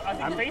 Facebook. I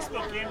think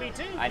Facebook can be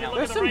too. I If you know. look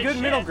There's at the some right good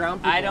shit. middle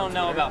ground people. I don't on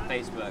know Twitter. about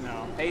Facebook.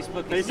 No.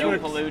 Facebook is so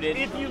Facebook's- polluted.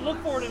 If you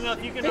look for it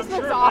enough, you can. I'm Facebook's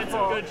sure find some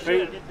awful. good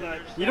shit. But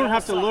You don't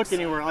have to look sucks.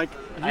 anywhere. Like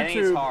I think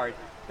it's YouTube. hard.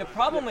 The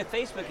problem with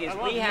Facebook is I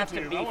love we have to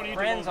YouTube. I want be YouTube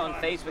friends all on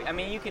the time. Facebook. I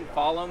mean, you can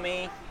follow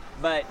me,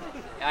 but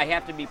I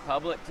have to be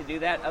public to do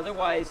that.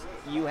 Otherwise,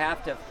 you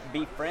have to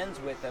be friends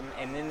with them,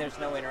 and then there's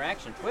no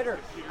interaction. Twitter,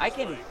 I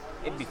can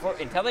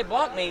until they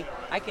block me,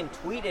 I can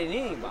tweet at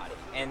anybody,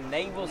 and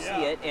they will see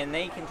Yeah. it, and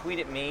they can tweet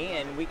at me,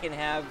 and we can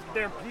have,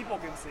 Their people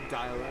can see.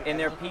 and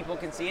their people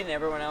can see it, and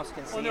everyone else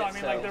can see Well, no, it. I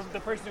mean so. like the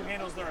person who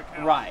handles their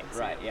account. Right, can see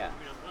right, it. yeah.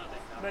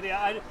 But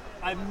yeah,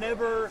 I've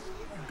never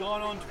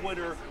gone on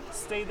Twitter,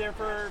 stayed there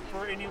for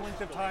any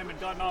length of time, and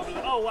gotten off. And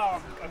oh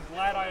wow, I'm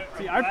glad I.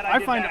 See, I'm glad I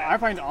did find that. I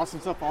find awesome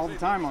stuff all the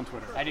time on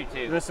Twitter. I do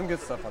too. There's some good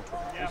stuff on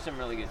Twitter. There's some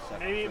really good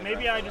stuff.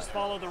 Maybe I just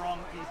follow the wrong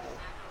people.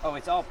 Oh,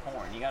 it's all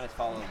porn. You got to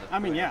follow the. I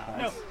mean, Twitter yeah.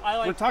 porn. No, I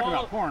like. We're talking follow-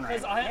 about porn, right?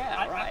 'cause I, Yeah,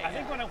 I, right, I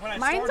think yeah. when I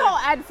Mine's started, all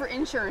ad for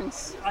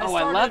insurance. I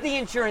love the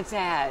insurance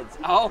ads.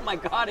 Oh my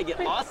god, I get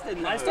lost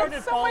in those. I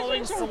started so much following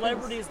insurance.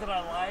 celebrities that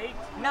I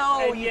like.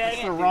 No, and you yet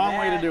can't The do wrong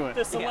way to that. do it.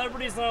 The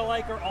celebrities that I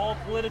like are all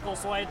political,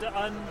 so I had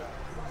to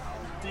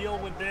deal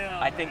with them.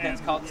 I think that's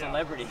and, called yeah.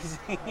 celebrities.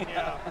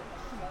 Yeah.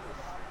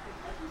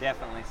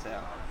 Definitely so.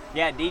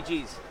 Yeah,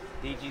 DGs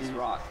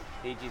rock.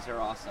 DGs are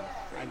awesome.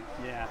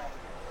 Yeah,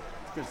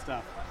 it's good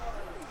stuff.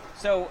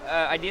 So,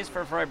 ideas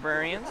for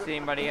librarians? Did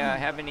anybody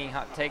have any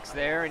hot takes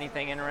there?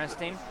 Anything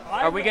interesting?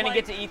 I Are we would going to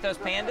like- get to eat those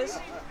pandas?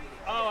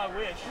 Oh, I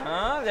wish.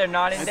 Huh? They're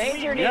not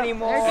endangered Yep.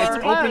 anymore. They're It's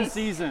just open close.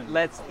 season.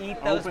 Let's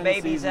eat those Open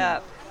babies season.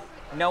 up.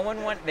 No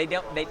one wants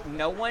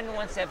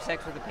to have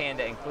sex with a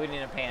panda,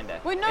 including a panda.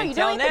 Well, no, you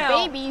Until don't eat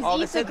now, the babies. all of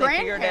You a eat the sudden they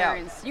figured it out.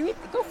 grandparents. You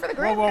go for the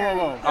Whoa, whoa,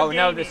 grandparents. whoa, whoa. Oh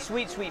no, the babies.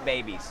 sweet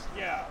babies.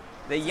 Yeah.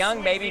 The young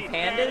Sweet baby feet,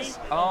 pandas.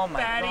 fatty- Oh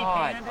my fatty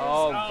god. pandas.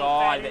 Oh Oh, god.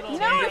 fatty little No,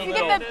 Tender if you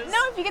get the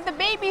pandas. if you get the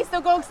babies,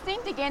 they'll go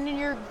extinct again, and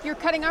you're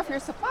cutting off your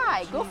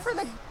supply. Go for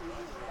the.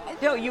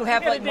 No, you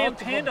have We got like a damn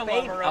multiple panda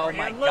babies. lover Oh over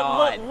my here.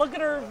 god. Look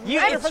at her. You,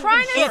 look at her it's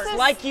trying to shirt. it's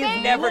like you've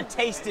sustain- never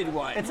tasted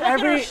one. It's Look at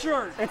her every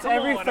shirt. it's Come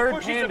every on, of third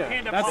course she's a panda.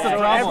 panda That's the mom.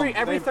 problem.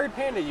 Every third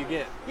panda you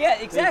get. Yeah,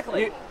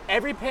 exactly.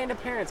 Every panda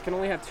parents can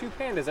only have 2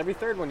 pandas. Every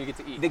third one you get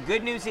to eat. The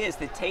good news is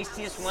the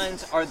tastiest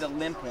ones are the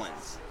limp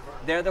ones.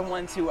 They're the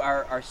ones who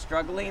are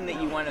struggling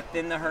that you want to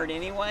thin the herd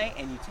anyway,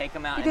 and you take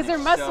them out Because and their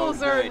they're muscles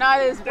so are good. not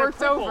as They're worked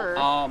crippled. over.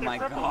 Oh They're my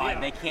crippled, god, yeah.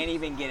 they can't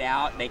even get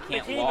out. They can't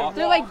can't even walk.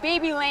 They're like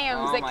baby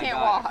lambs Oh that my can't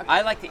God. walk.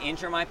 I like to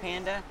injure my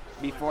panda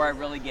before I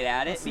really get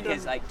at it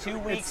because like 2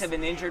 weeks of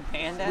an injured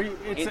panda,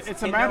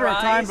 It's a matter of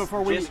time tenderized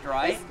before we just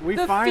right. we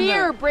the find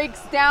fear that.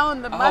 breaks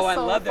down the Oh, muscle I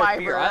love their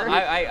fiber. fear.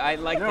 I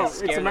like No, to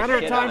scare it's a the matter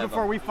of shit time out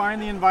before them. we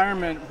find the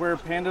environment where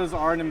pandas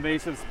are an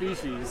invasive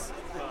species,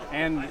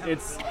 and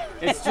it's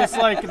just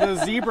like the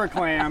zebra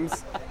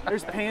clams.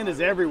 There's pandas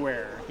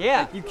everywhere.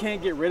 Yeah. Like, you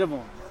can't get rid of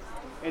them.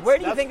 Where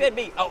do you think they'd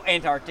be? Oh,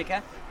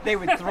 Antarctica. They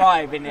would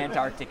thrive in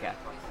Antarctica.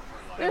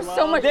 There's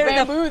so much They're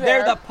bamboo the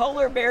there. they're the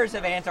polar bears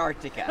of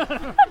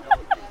Antarctica.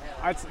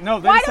 No,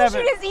 they Why just don't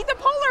haven't. you just eat the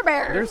polar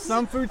bears? There's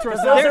some food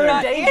sources out They're there.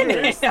 not in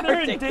dangerous. They're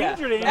Antarctica.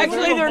 endangered animals.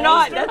 Actually, They're they're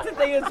not. monsters. That's the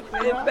thing.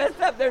 It's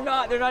messed up. They're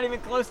not. They're not even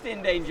close to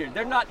endangered.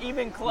 They're not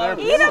even close.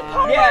 Eat a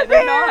polar Yeah,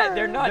 they're bear. not.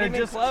 They're not They're even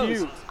just close.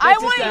 cute. I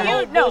That's want just a you.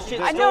 whole No, bullshit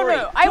no. story.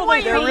 I want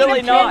you They're to really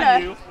eat a not.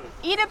 panda.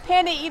 Eat a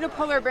panda, eat a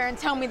polar bear, and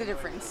tell me the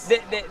difference.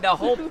 The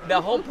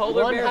whole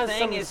polar One bear has thing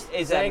some is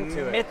a zang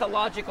to it.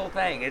 mythological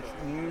thing. It's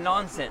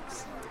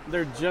nonsense.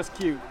 They're just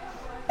cute.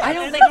 I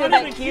don't And think they're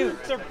not that even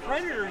cute. They're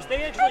predators.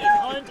 They actually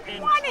hunt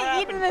and Want to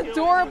trap eat and an kill.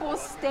 adorable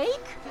steak?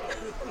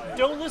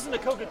 Don't listen to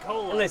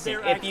Coca-Cola. Listen,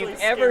 They're if actually you've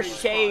ever scary as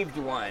fuck. shaved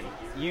one,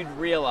 you'd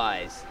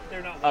realize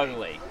They're not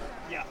ugly.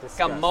 Yeah.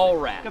 Like a mole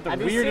rat. Got the Have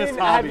you weirdest seen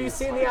hobbies.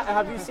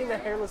 have you seen the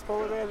hairless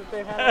polar bear that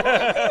they've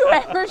had? You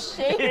ever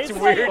shaved? It's It's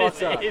weird.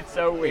 like- It's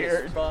so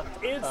weird.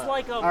 It's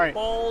like a right.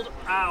 bald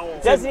owl.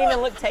 Doesn't even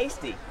look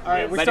tasty. All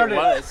right, we but started. it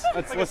was.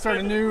 Let's start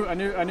a new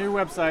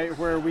website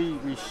where we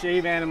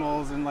shave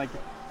animals and like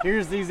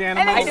here's these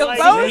animals. I don't Like-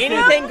 see Like-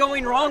 anything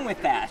going wrong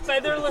with that.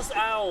 Featherless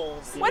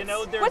owls. What's, you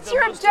know, they're what's the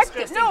your most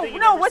objective? disgusting No, thing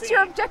you've no. ever What's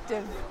your seen.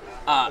 objective?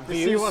 To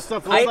see what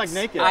stuff looks like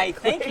naked. I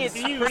think it's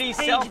Views, pretty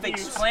page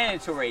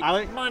self-explanatory. I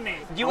like. Money.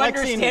 You I like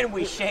seeing- understand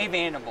we shave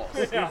animals.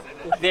 Yeah.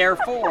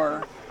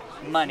 Therefore,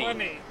 money.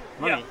 Money.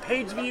 Money. Yeah,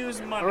 page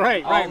views, money.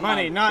 Right, Oh right, my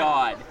money, not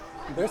God.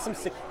 There's some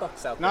sick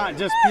fucks out there. not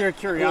just pure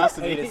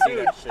curiosity. Hate to see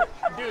that shit.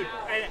 Dude,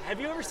 have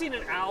you ever seen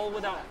an owl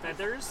without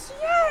feathers?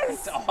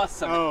 It's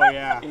awesome. Oh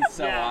yeah. It's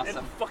so yeah, awesome.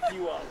 it'd fuck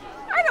you up.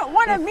 I don't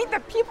want to meet the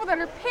people that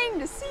are paying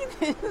to see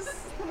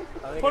this.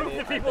 What if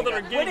the people that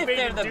are What getting if paid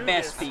they're to the do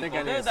best this? people?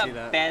 I They're need to see the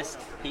that. best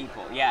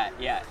people. Yeah,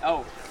 yeah.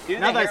 Oh, do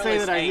Now the that I say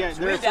hairless that, apes. yeah, We've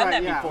that's done right,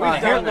 that yeah. before. Well, The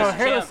hairless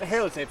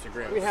hairless chimps. apes are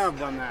great. We have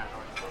done that.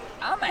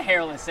 I'm a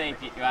hairless ape.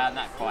 Well,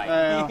 not quite.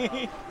 Well.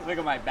 Look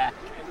at my back.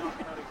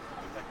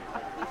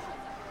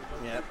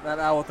 Yeah, that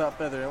owl without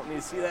feather. I don't need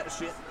to see that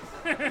shit.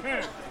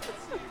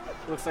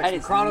 Looks like That some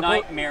is Chronicle-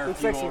 nightmare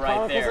looks like fuel some right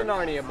Chronicles there. of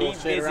Narnia He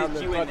bullshit around visits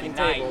the you in the fucking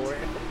night. table.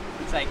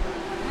 It's like,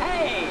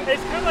 hey,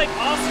 It's kind of like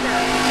Oscar.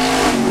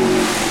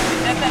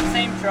 is that that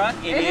same truck?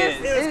 It is.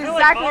 It was It's kinda exactly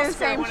like the Oscar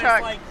same when truck.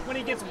 It's like, when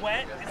he gets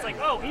wet, it's like,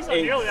 oh, he's not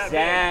nearly that big.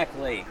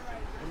 Exactly.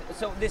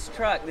 So this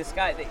truck, this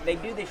guy, they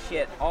do this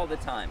shit all the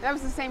time. That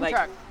was the same Like,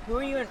 truck. Who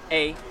are you?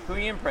 Who are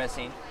you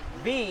impressing?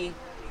 B,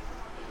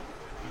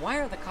 Why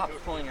are the cops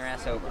pulling your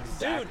ass over?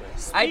 Dude,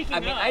 I speaking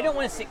mean, of, I don't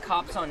want to sit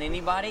cops on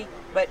anybody,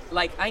 but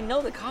like I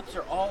know the cops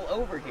are all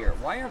over here.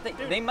 Why aren't they?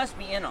 Dude. They must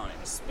be in on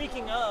it.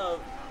 Speaking of,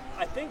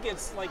 I think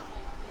it's like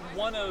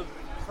one of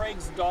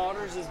Craig's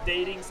daughters is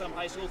dating some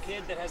high school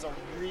kid that has a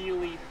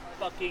really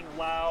fucking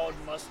loud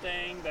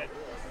Mustang that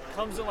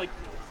comes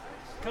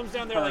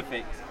down there Perfect.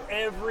 like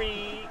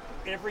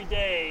every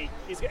day.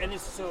 And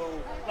it's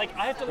so like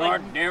I have to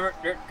like God damn it,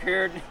 that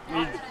kid.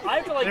 I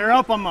have to like They're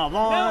up on my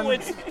lawn. no,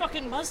 it's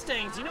fucking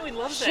Mustangs. You know he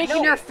loves that.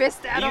 Shaking No. her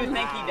fist at Do you him.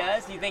 think he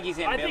does? Do you think he's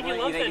ambivalent? I think he You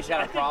loves think it. he's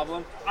got I a think-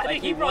 problem? I Like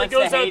think he he probably wants to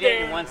goes out hate it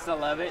there- and wants to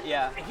love it?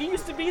 Yeah. He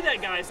used to be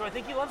that guy, so I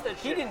think he loves that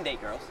He shit. didn't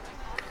date girls.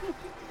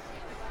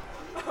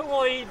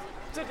 Well, he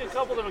took a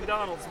couple to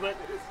McDonald's, but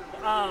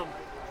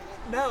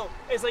no,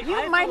 it's like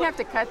You might have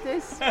to cut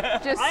this.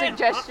 Just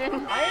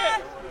suggestion.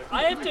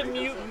 I have to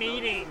mute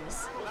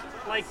meetings,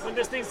 like when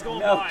this thing's going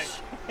No by.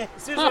 As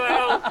soon as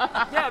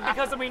I yeah,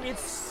 because I mean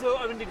it's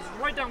it's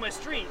right down my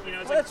street. You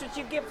know, it's Well, like that's what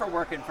you get for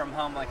working from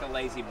home like a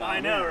lazy bum. I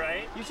know,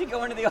 right? You should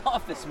go into the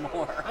office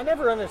more. I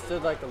never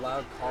understood like the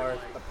loud car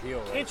appeal.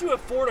 Like, Can't you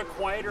afford a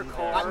quieter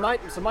car?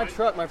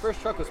 my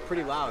first truck was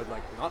pretty loud,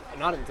 like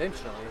not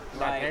intentionally. My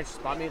Right. parents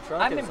just bought me a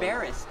truck. I'm and it's, like,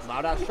 embarrassed.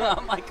 loud ass truck.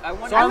 I'm like, I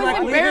wonder. So I I'm was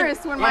like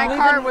embarrassed when my I'm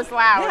car leaving- was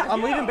loud. Yeah,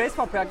 I'm leaving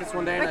baseball practice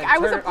one day and Like I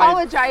was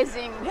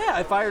apologizing.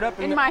 I fired up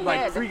and in my like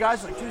head. 3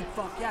 guys were like, dude,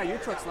 fuck yeah, your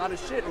truck's loud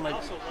as shit. I'm like,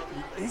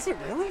 is it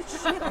really?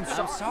 Shit, I'm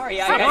so I'm sorry.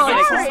 I I'm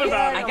gotta sorry. get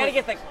about it. I gotta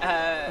get the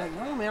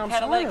no, man, I'm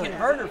catalytic sorry.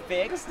 converter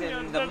fixed,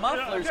 and the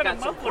muffler's got a got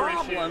some muffler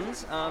issue.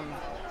 problems.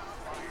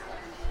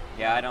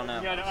 Yeah, I don't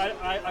know. Yeah, no,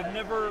 I've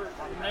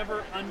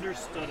never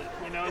understood it.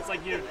 You know, it's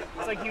like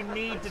you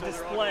need to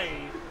display,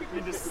 you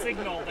need to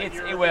signal that It's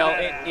you're it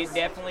badass.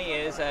 definitely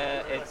is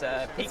it's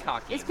a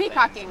peacocking. It's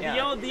peacocking. thing.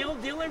 Yeah. The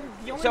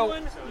only So-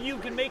 one you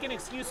can make an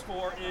excuse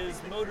for is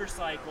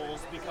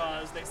motorcycles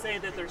because they say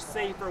that they're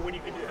safer when you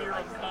can hear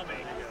them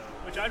coming.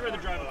 Which I'd rather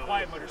drive a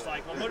quiet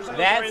motorcycle. Motorcycles are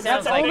That in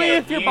sounds that like only a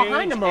if you're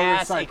behind a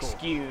huge-ass motorcycle.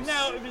 excuse.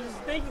 No,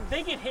 because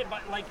they get hit by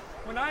like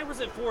when I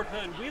was at Fort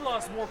Hood, we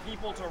lost more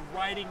people to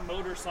riding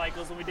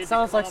motorcycles than we did.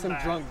 Sounds to like some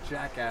combat. drunk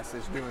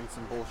jackasses doing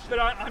some bullshit. But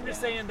I'm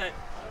just saying that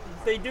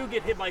they do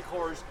get hit by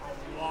cars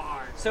a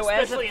lot. So as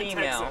a especially in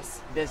female,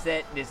 Texas.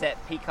 does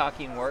that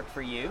peacocking work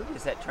for you?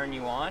 Does that turn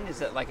you on? Does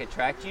that like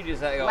attract you? Does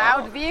that go?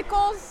 Loud "Oh,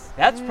 vehicles?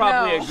 That's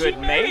probably No. a good She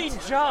married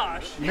mate.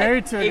 Josh.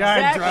 Married to a guy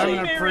Exactly. driving She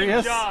a married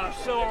Prius. Josh.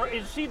 So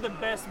is she the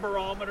best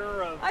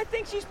barometer of? I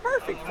think she's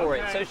perfect for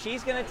it. Okay. So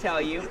she's going to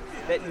tell you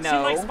that She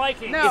no, likes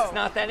Vikings. No. it's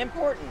not that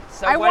important.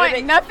 So I what want are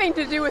they, nothing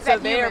to do with So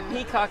that they are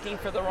human. peacocking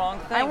for the wrong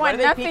thing. I what want are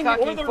they nothing-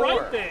 peacocking Or the for?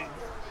 right thing.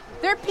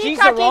 They're She's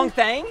peacocking. the wrong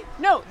thing.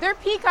 No, they're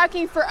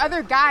peacocking for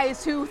other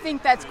guys who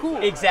think that's cool.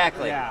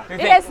 Exactly. Yeah. Who It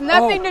think, has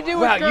nothing to do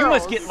with wow, you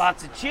must girls." get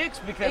lots of chicks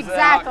because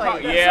Exactly. of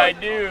that. That's Yeah, I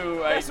what-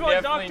 do. I that's what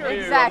definitely Dr. do.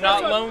 Exactly. I'm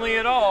not That's what- lonely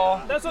at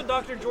all. That's what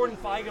Dr. Jordan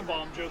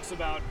Feigenbaum jokes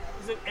about.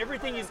 Is that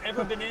everything he's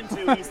ever been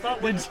into, he's thought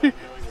would.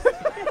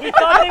 He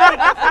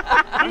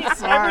thought they would. He's,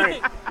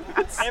 sorry.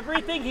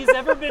 everything he's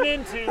ever been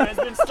into has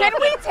been stuff Can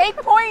we that- take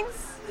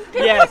points?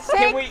 Can Yes. we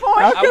take Can we?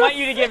 points? I want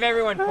you to give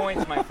everyone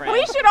points, my friend.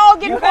 We should all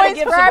get You gotta points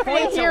give for some having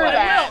to points hear away.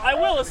 that. I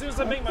will as soon as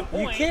I make my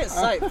point. You can't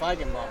cite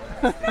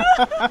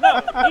Feigenbaum.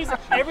 No, he's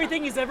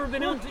everything he's ever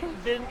been into.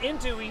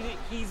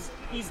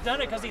 He's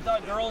done it because he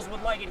thought girls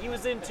would like it. He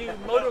was into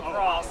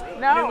motocross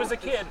when No. he was a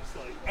kid,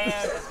 and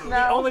the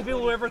No. only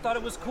people who ever thought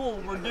it was cool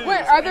were dudes.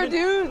 What, other And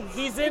dudes?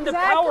 He's into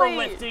Exactly.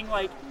 powerlifting,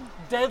 like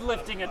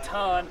deadlifting a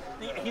ton.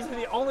 He's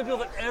the only people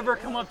that ever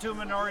come up to him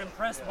and are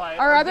impressed by it.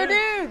 Are other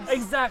dudes.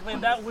 Exactly,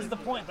 and that was the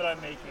point that I'm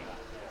making.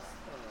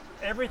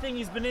 Everything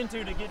he's been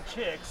into to get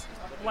chicks,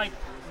 like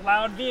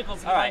loud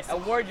vehicles. he All right, likes-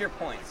 award your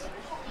points.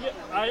 Yeah,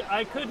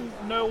 I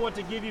couldn't know what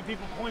to give you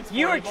people points for.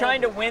 You were You've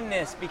trying to all- win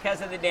this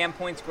because of the damn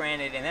points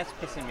granted, and that's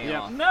pissing me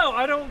Yeah. off. No,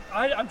 I don't.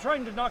 I'm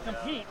trying to not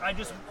compete. I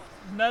just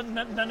none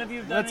of you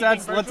have done Let's anything add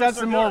let's virtuous add or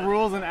some more good.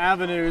 rules and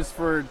avenues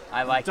for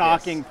I like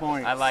docking this.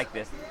 points. I like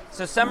this.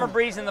 So summer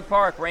breeze in the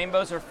park.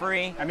 Rainbows are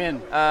free. I'm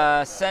in.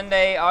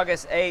 Sunday,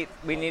 August 8th,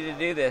 we need to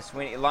do this.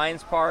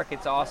 Lions Park,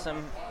 it's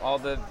awesome. All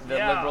the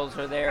Yeah. liberals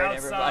are there and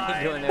everybody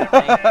Outside doing and their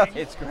thing.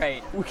 everything. It's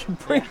great. We can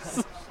bring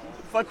some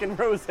fucking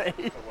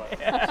rosé.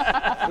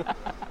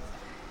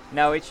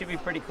 No, it should be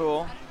pretty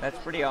cool. That's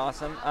pretty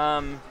awesome.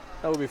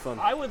 That would be fun.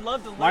 I would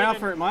love to. My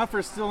live in- offer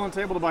is still on the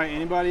table to buy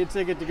anybody a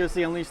ticket to go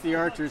see Unleash the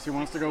Archers who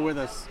wants to go with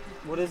us.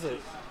 What is it?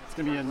 It's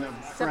gonna be an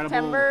incredible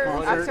September,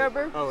 concert.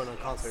 October? Oh, in a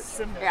concert.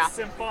 sym-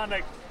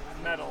 symphonic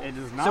metal. It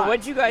is not. So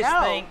what'd you guys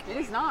No, think? it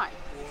is not.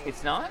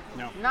 It's not?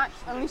 Not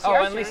Unleash the Oh,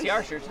 Archers. Unleash the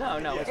Archers. No,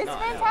 it's It's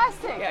not.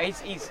 fantastic. Yeah,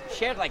 he's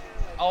shared like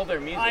all their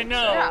music. I know.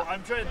 so- Yeah.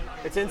 I'm trying.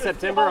 It's in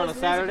September on a Paul's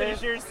music Saturday?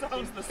 this year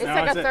sounds the It's same. No,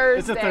 like it's a a- Thursday.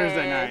 it's a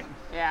Thursday night.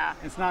 Yeah.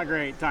 It's not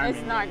great timing.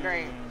 It's not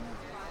great.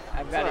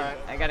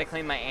 I got to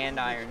clean my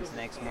andirons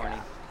next morning.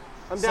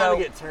 I'm down So-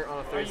 to get turned on a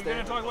Are you Thursday. going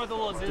to talk about the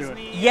little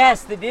Disney?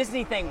 Yes, the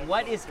Disney thing.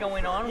 What is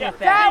going on Yeah, with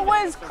That that?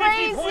 was 50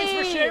 points for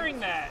crazy. sharing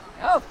that.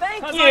 Oh,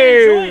 thank 'Cause you. I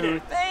enjoyed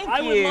it. Thank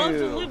I would you. love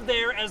to live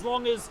there as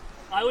long as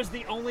I was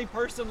the only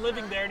person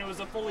living there and it was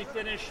a fully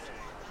finished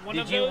one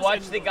Did of you those. watch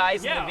and- the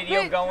guys yeah. in the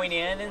video But- going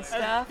in and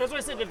stuff? That's why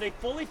I said if they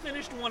fully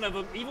finished one of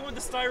them, even with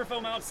the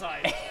styrofoam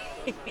outside,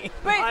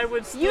 But I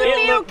would still. you'd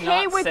be looked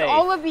okay not with safe.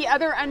 all of the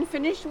other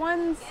unfinished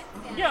ones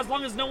Yeah, as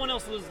long as no one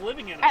else was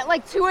living in it. at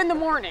like 2 in the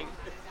morning.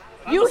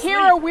 I'm You asleep.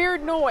 hear a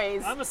weird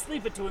noise. I'm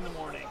asleep at 2 in the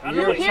morning. I'm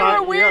You're You a awake. hear child- a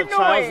you're a weird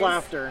child's noise.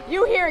 laughter.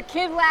 You hear a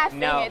kid laughing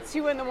No. at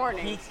 2 in the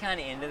morning. He's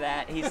kind of into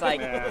that. He's like,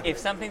 Yeah. if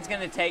something's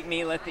gonna take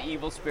me, let the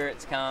evil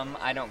spirits come.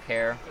 I don't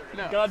care.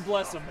 God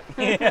bless him.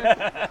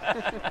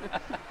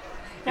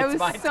 That It's was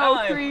my so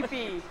time.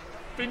 creepy.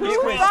 Fingers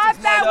Who crossed thought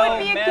it's that my so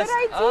would be a good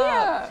messed idea?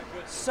 up.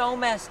 So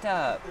messed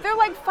up. They're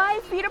like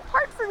 5 feet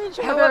apart from each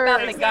How other. about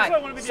the That's why I guy?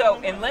 wanna be the So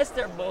only one. unless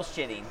they're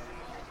bullshitting,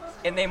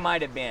 and they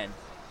might have been,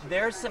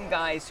 there's some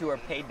guys who are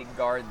paid to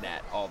guard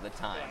that all the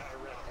time.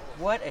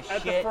 What a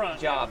At the shit front,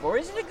 job, or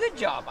is it a good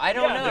job? I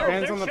don't Yeah, know. they're,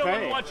 Depends they're on the chilling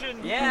pay.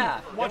 watching, Yeah,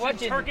 they're watching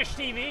watching- Turkish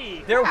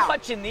TV. They're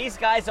watching these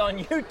guys on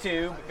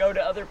YouTube go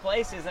to other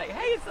places like,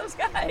 hey, it's those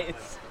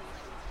guys.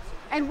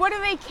 And what do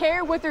they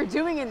care what they're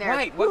doing in there?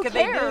 Right, Who what could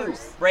they do?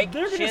 cares? Break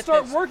They're going to shit start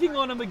that's- working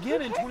on them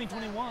again in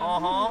 2021.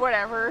 Uh-huh.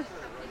 Whatever.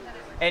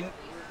 And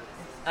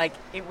like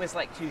it was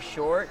like too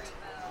short,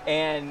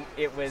 and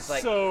it was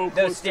like So those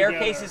close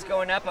staircases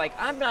going up. Like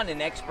I'm not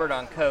an expert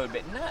on code,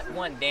 but not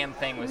one damn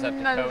thing was up to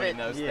None of code it. in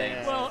those Yeah.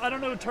 things. Well, I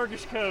don't know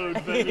Turkish code,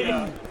 but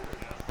yeah.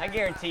 I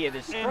guarantee you,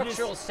 the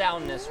structural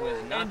soundness was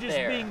not and just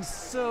there. being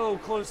so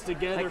close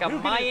together. Like a Who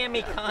could-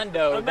 Miami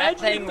condo, that Imagine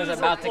thing if was those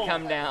about were to full.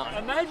 come down.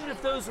 Imagine if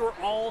those were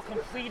all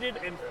completed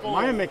and full.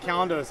 Miami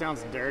Condo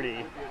sounds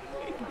dirty.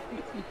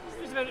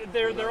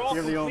 They're all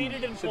You're the only-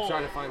 completed and Should full.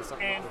 try to find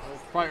something. And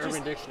Probably just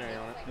Urban Dictionary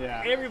on it.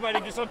 Yeah. everybody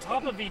just on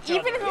top of each other.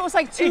 Even if it was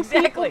like 2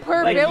 Exactly. people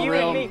per Like building. you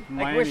and me, like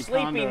Miami we're condo,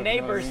 sleeping you know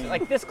neighbors, what I mean?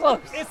 like this close.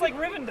 It's like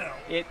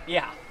Rivendell.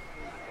 Yeah.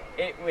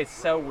 It was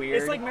so weird.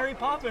 It's like Mary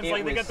Poppins. It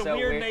like they was got the so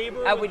weird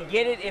neighbor. I with would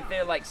get it if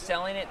they're like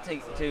selling it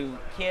to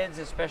kids,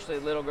 especially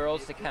little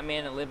girls, to come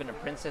in and live in a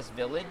princess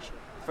village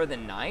for the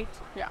night.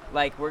 Yeah.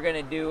 Like we're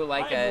gonna do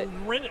like I a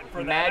would rent it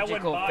for that. I wouldn't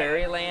magical buy it.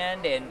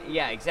 fairyland, and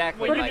yeah,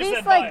 exactly. Well, But you are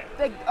just these said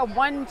like a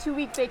 1-2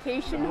 week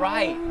vacation?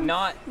 Right, homes?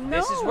 not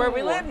this is where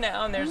we No. live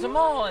now, and there's a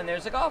mall, and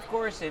there's a golf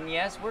course, and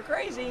yes, we're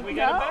crazy. We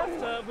got No. a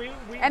bathtub. And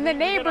the we got a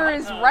neighbor hot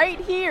is tub. right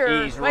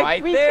here. He's Like,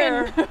 right we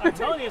there. Can, I'm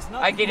telling you, it's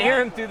not. I can hear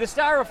him through the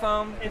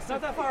styrofoam. It's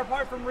not that far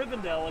apart from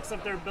Rivendell,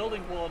 except their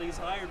building quality is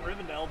higher in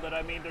Rivendell. But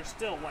I mean, they're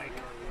still like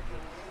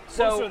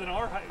closer So, than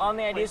our height. on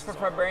the ideas for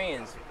places are.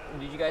 Fabrarians,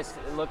 did you guys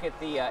look at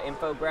the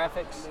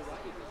infographics?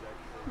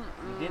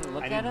 You didn't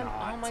look I at did them?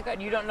 not. Oh my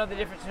god, you don't know the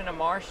difference between a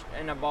marsh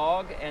and a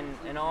bog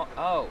and all?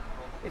 Oh,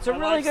 it's a My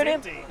really life's good.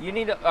 empty. You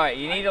need to. All right,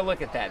 you need to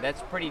look at that.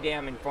 That's pretty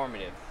damn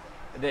informative.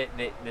 The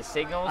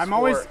signals. I'm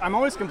always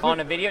on complete.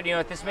 a video. Do you know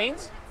what this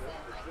means?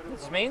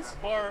 This means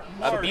Bar,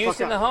 abuse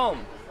fuck in the up.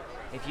 home.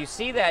 If you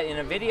see that in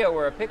a video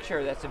or a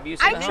picture, that's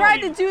abuse in I the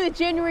tried home. to do the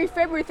January,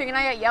 February thing and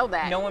I got yelled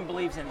at. No one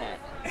believes in that.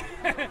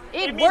 it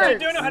It means you works.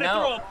 don't know how to No.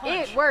 throw a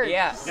punch. It works.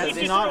 Yeah. You That's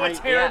just not throw a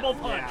like- terrible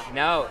yeah. punch.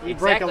 No, You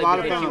break exactly. a lot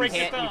of because thumbs.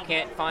 you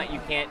can't find. You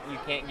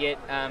can't get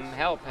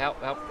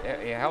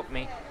help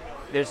me.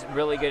 There's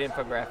really good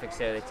infographics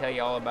there. They tell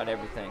you all about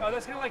everything. Oh,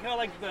 that's kind of like how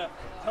like the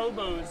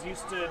hobos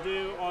used to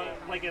do on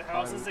like in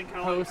houses in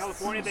posts.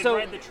 California. They'd So-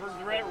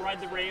 ride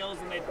the rails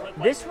and they'd put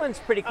like, This one's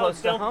pretty close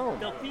to they'll, home.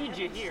 They'll feed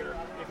you here.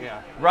 If you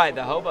Yeah. Right,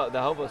 the hobo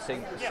Yeah.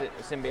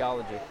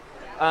 symbiology.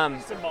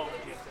 symbology.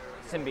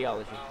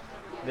 Symbiology.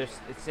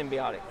 It's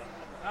symbiotic.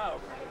 Oh,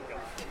 okay.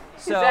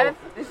 So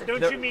Is that a, Don't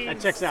The- you mean That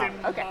checks out.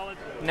 symbology?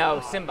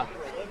 no, Simba.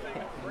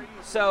 Or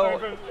So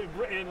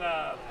in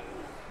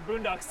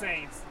Boondock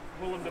Saints,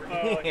 Willem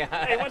Dafoe. Yeah.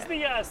 Hey, what's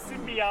the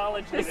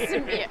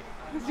symbiology? yeah,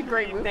 it's a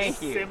great movie.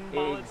 thank you.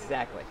 Symbology.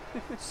 Exactly.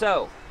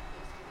 So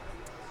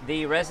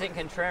the resident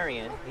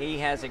contrarian, he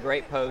has a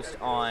great post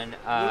on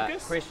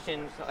Lucas?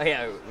 Christian.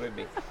 Yeah, it would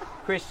be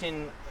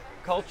Christian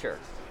culture.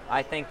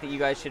 I think that you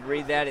guys should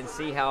read that and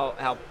see how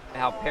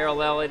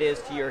parallel it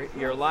is to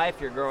your life,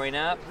 your growing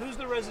up. Who's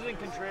the resident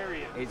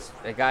contrarian? It's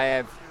a guy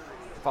I've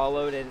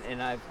followed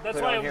and I've That's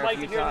put why on I'd here like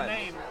a to few hear the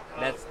times.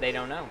 name. They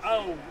don't know.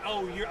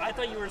 I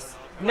thought you were.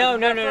 No,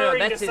 no. referring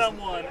That's to his.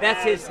 someone That's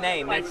as, his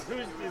name. Like, That's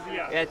who's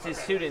yeah. that's his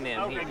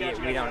pseudonym. Okay,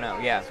 gotcha. We don't know.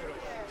 Yeah.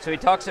 So he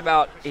talks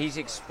about he's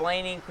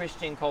explaining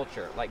Christian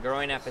culture, like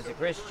growing up as a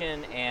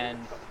Christian and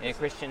in a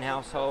Christian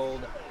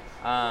household.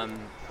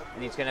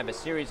 And he's going to have a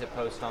series of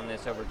posts on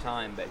this over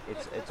time, but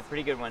it's a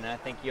pretty good one. And I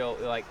think you'll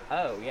like,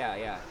 oh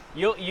yeah.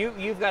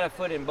 You've got a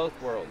foot in both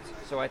worlds,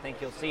 so I think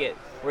you'll see it.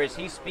 Whereas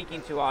he's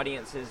speaking to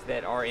audiences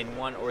that are in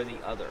one or the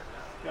other,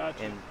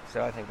 Gotcha. and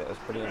so I think that was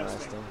pretty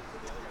Interesting.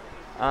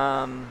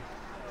 interesting.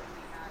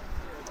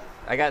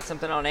 I got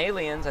something on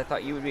aliens. I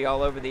thought you would be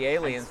all over the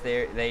aliens.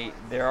 There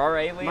are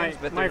aliens,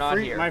 but they're not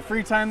here. My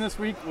free time this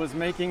week was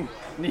making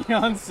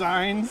neon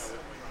signs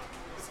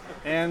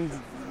and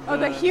Oh,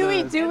 the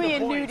Huey, Dewey,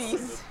 and points.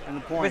 Nudies. and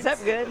the points. Was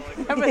that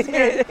good? That was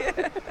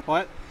good.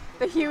 What?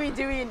 The Huey,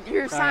 Dewey, and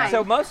your sign.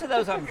 So most of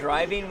those I'm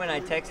driving when I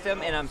text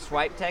them, and I'm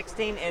swipe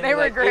texting, and They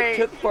were like, great. it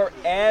took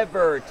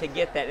forever to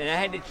get that, and I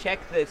had to check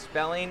the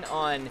spelling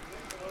on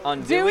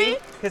on Dewey? Dewey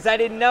because I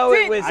didn't know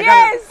it was.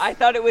 Yes. I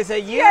thought it was a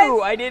U.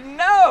 Yes. I didn't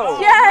know.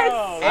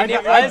 Yes. And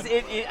it was.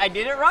 I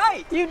did it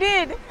right. You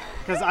did.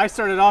 Because I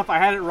started off, I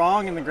had it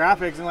wrong in the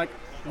graphics, and like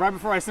right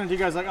before I sent it to you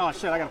guys, like, oh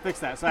shit, I gotta fix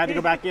that. So I had to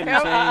go back in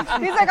and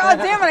change. He's like, oh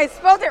damn it, I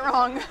spelled it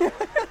wrong.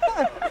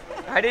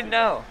 I didn't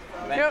know.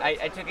 But Yep.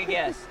 I took a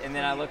guess and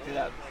then I looked it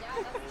up.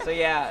 So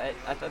yeah,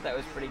 I thought that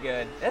was pretty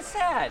good. That's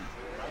sad.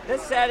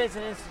 That's sad as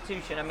an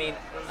institution. I mean,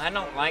 I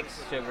don't like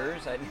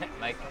Sugars.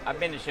 I've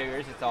been to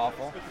Sugars. It's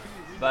awful.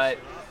 But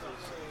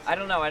I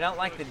don't know. I don't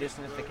like the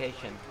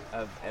disnification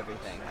of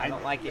everything. I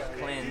don't like it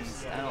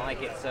cleansed. I don't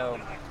like it so.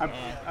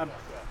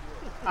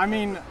 I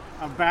mean,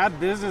 a bad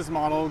business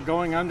model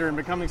going under and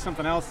becoming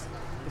something else,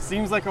 it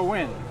seems like a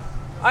win.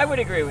 I would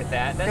agree with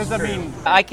that. That's 'Cause, I true. mean- I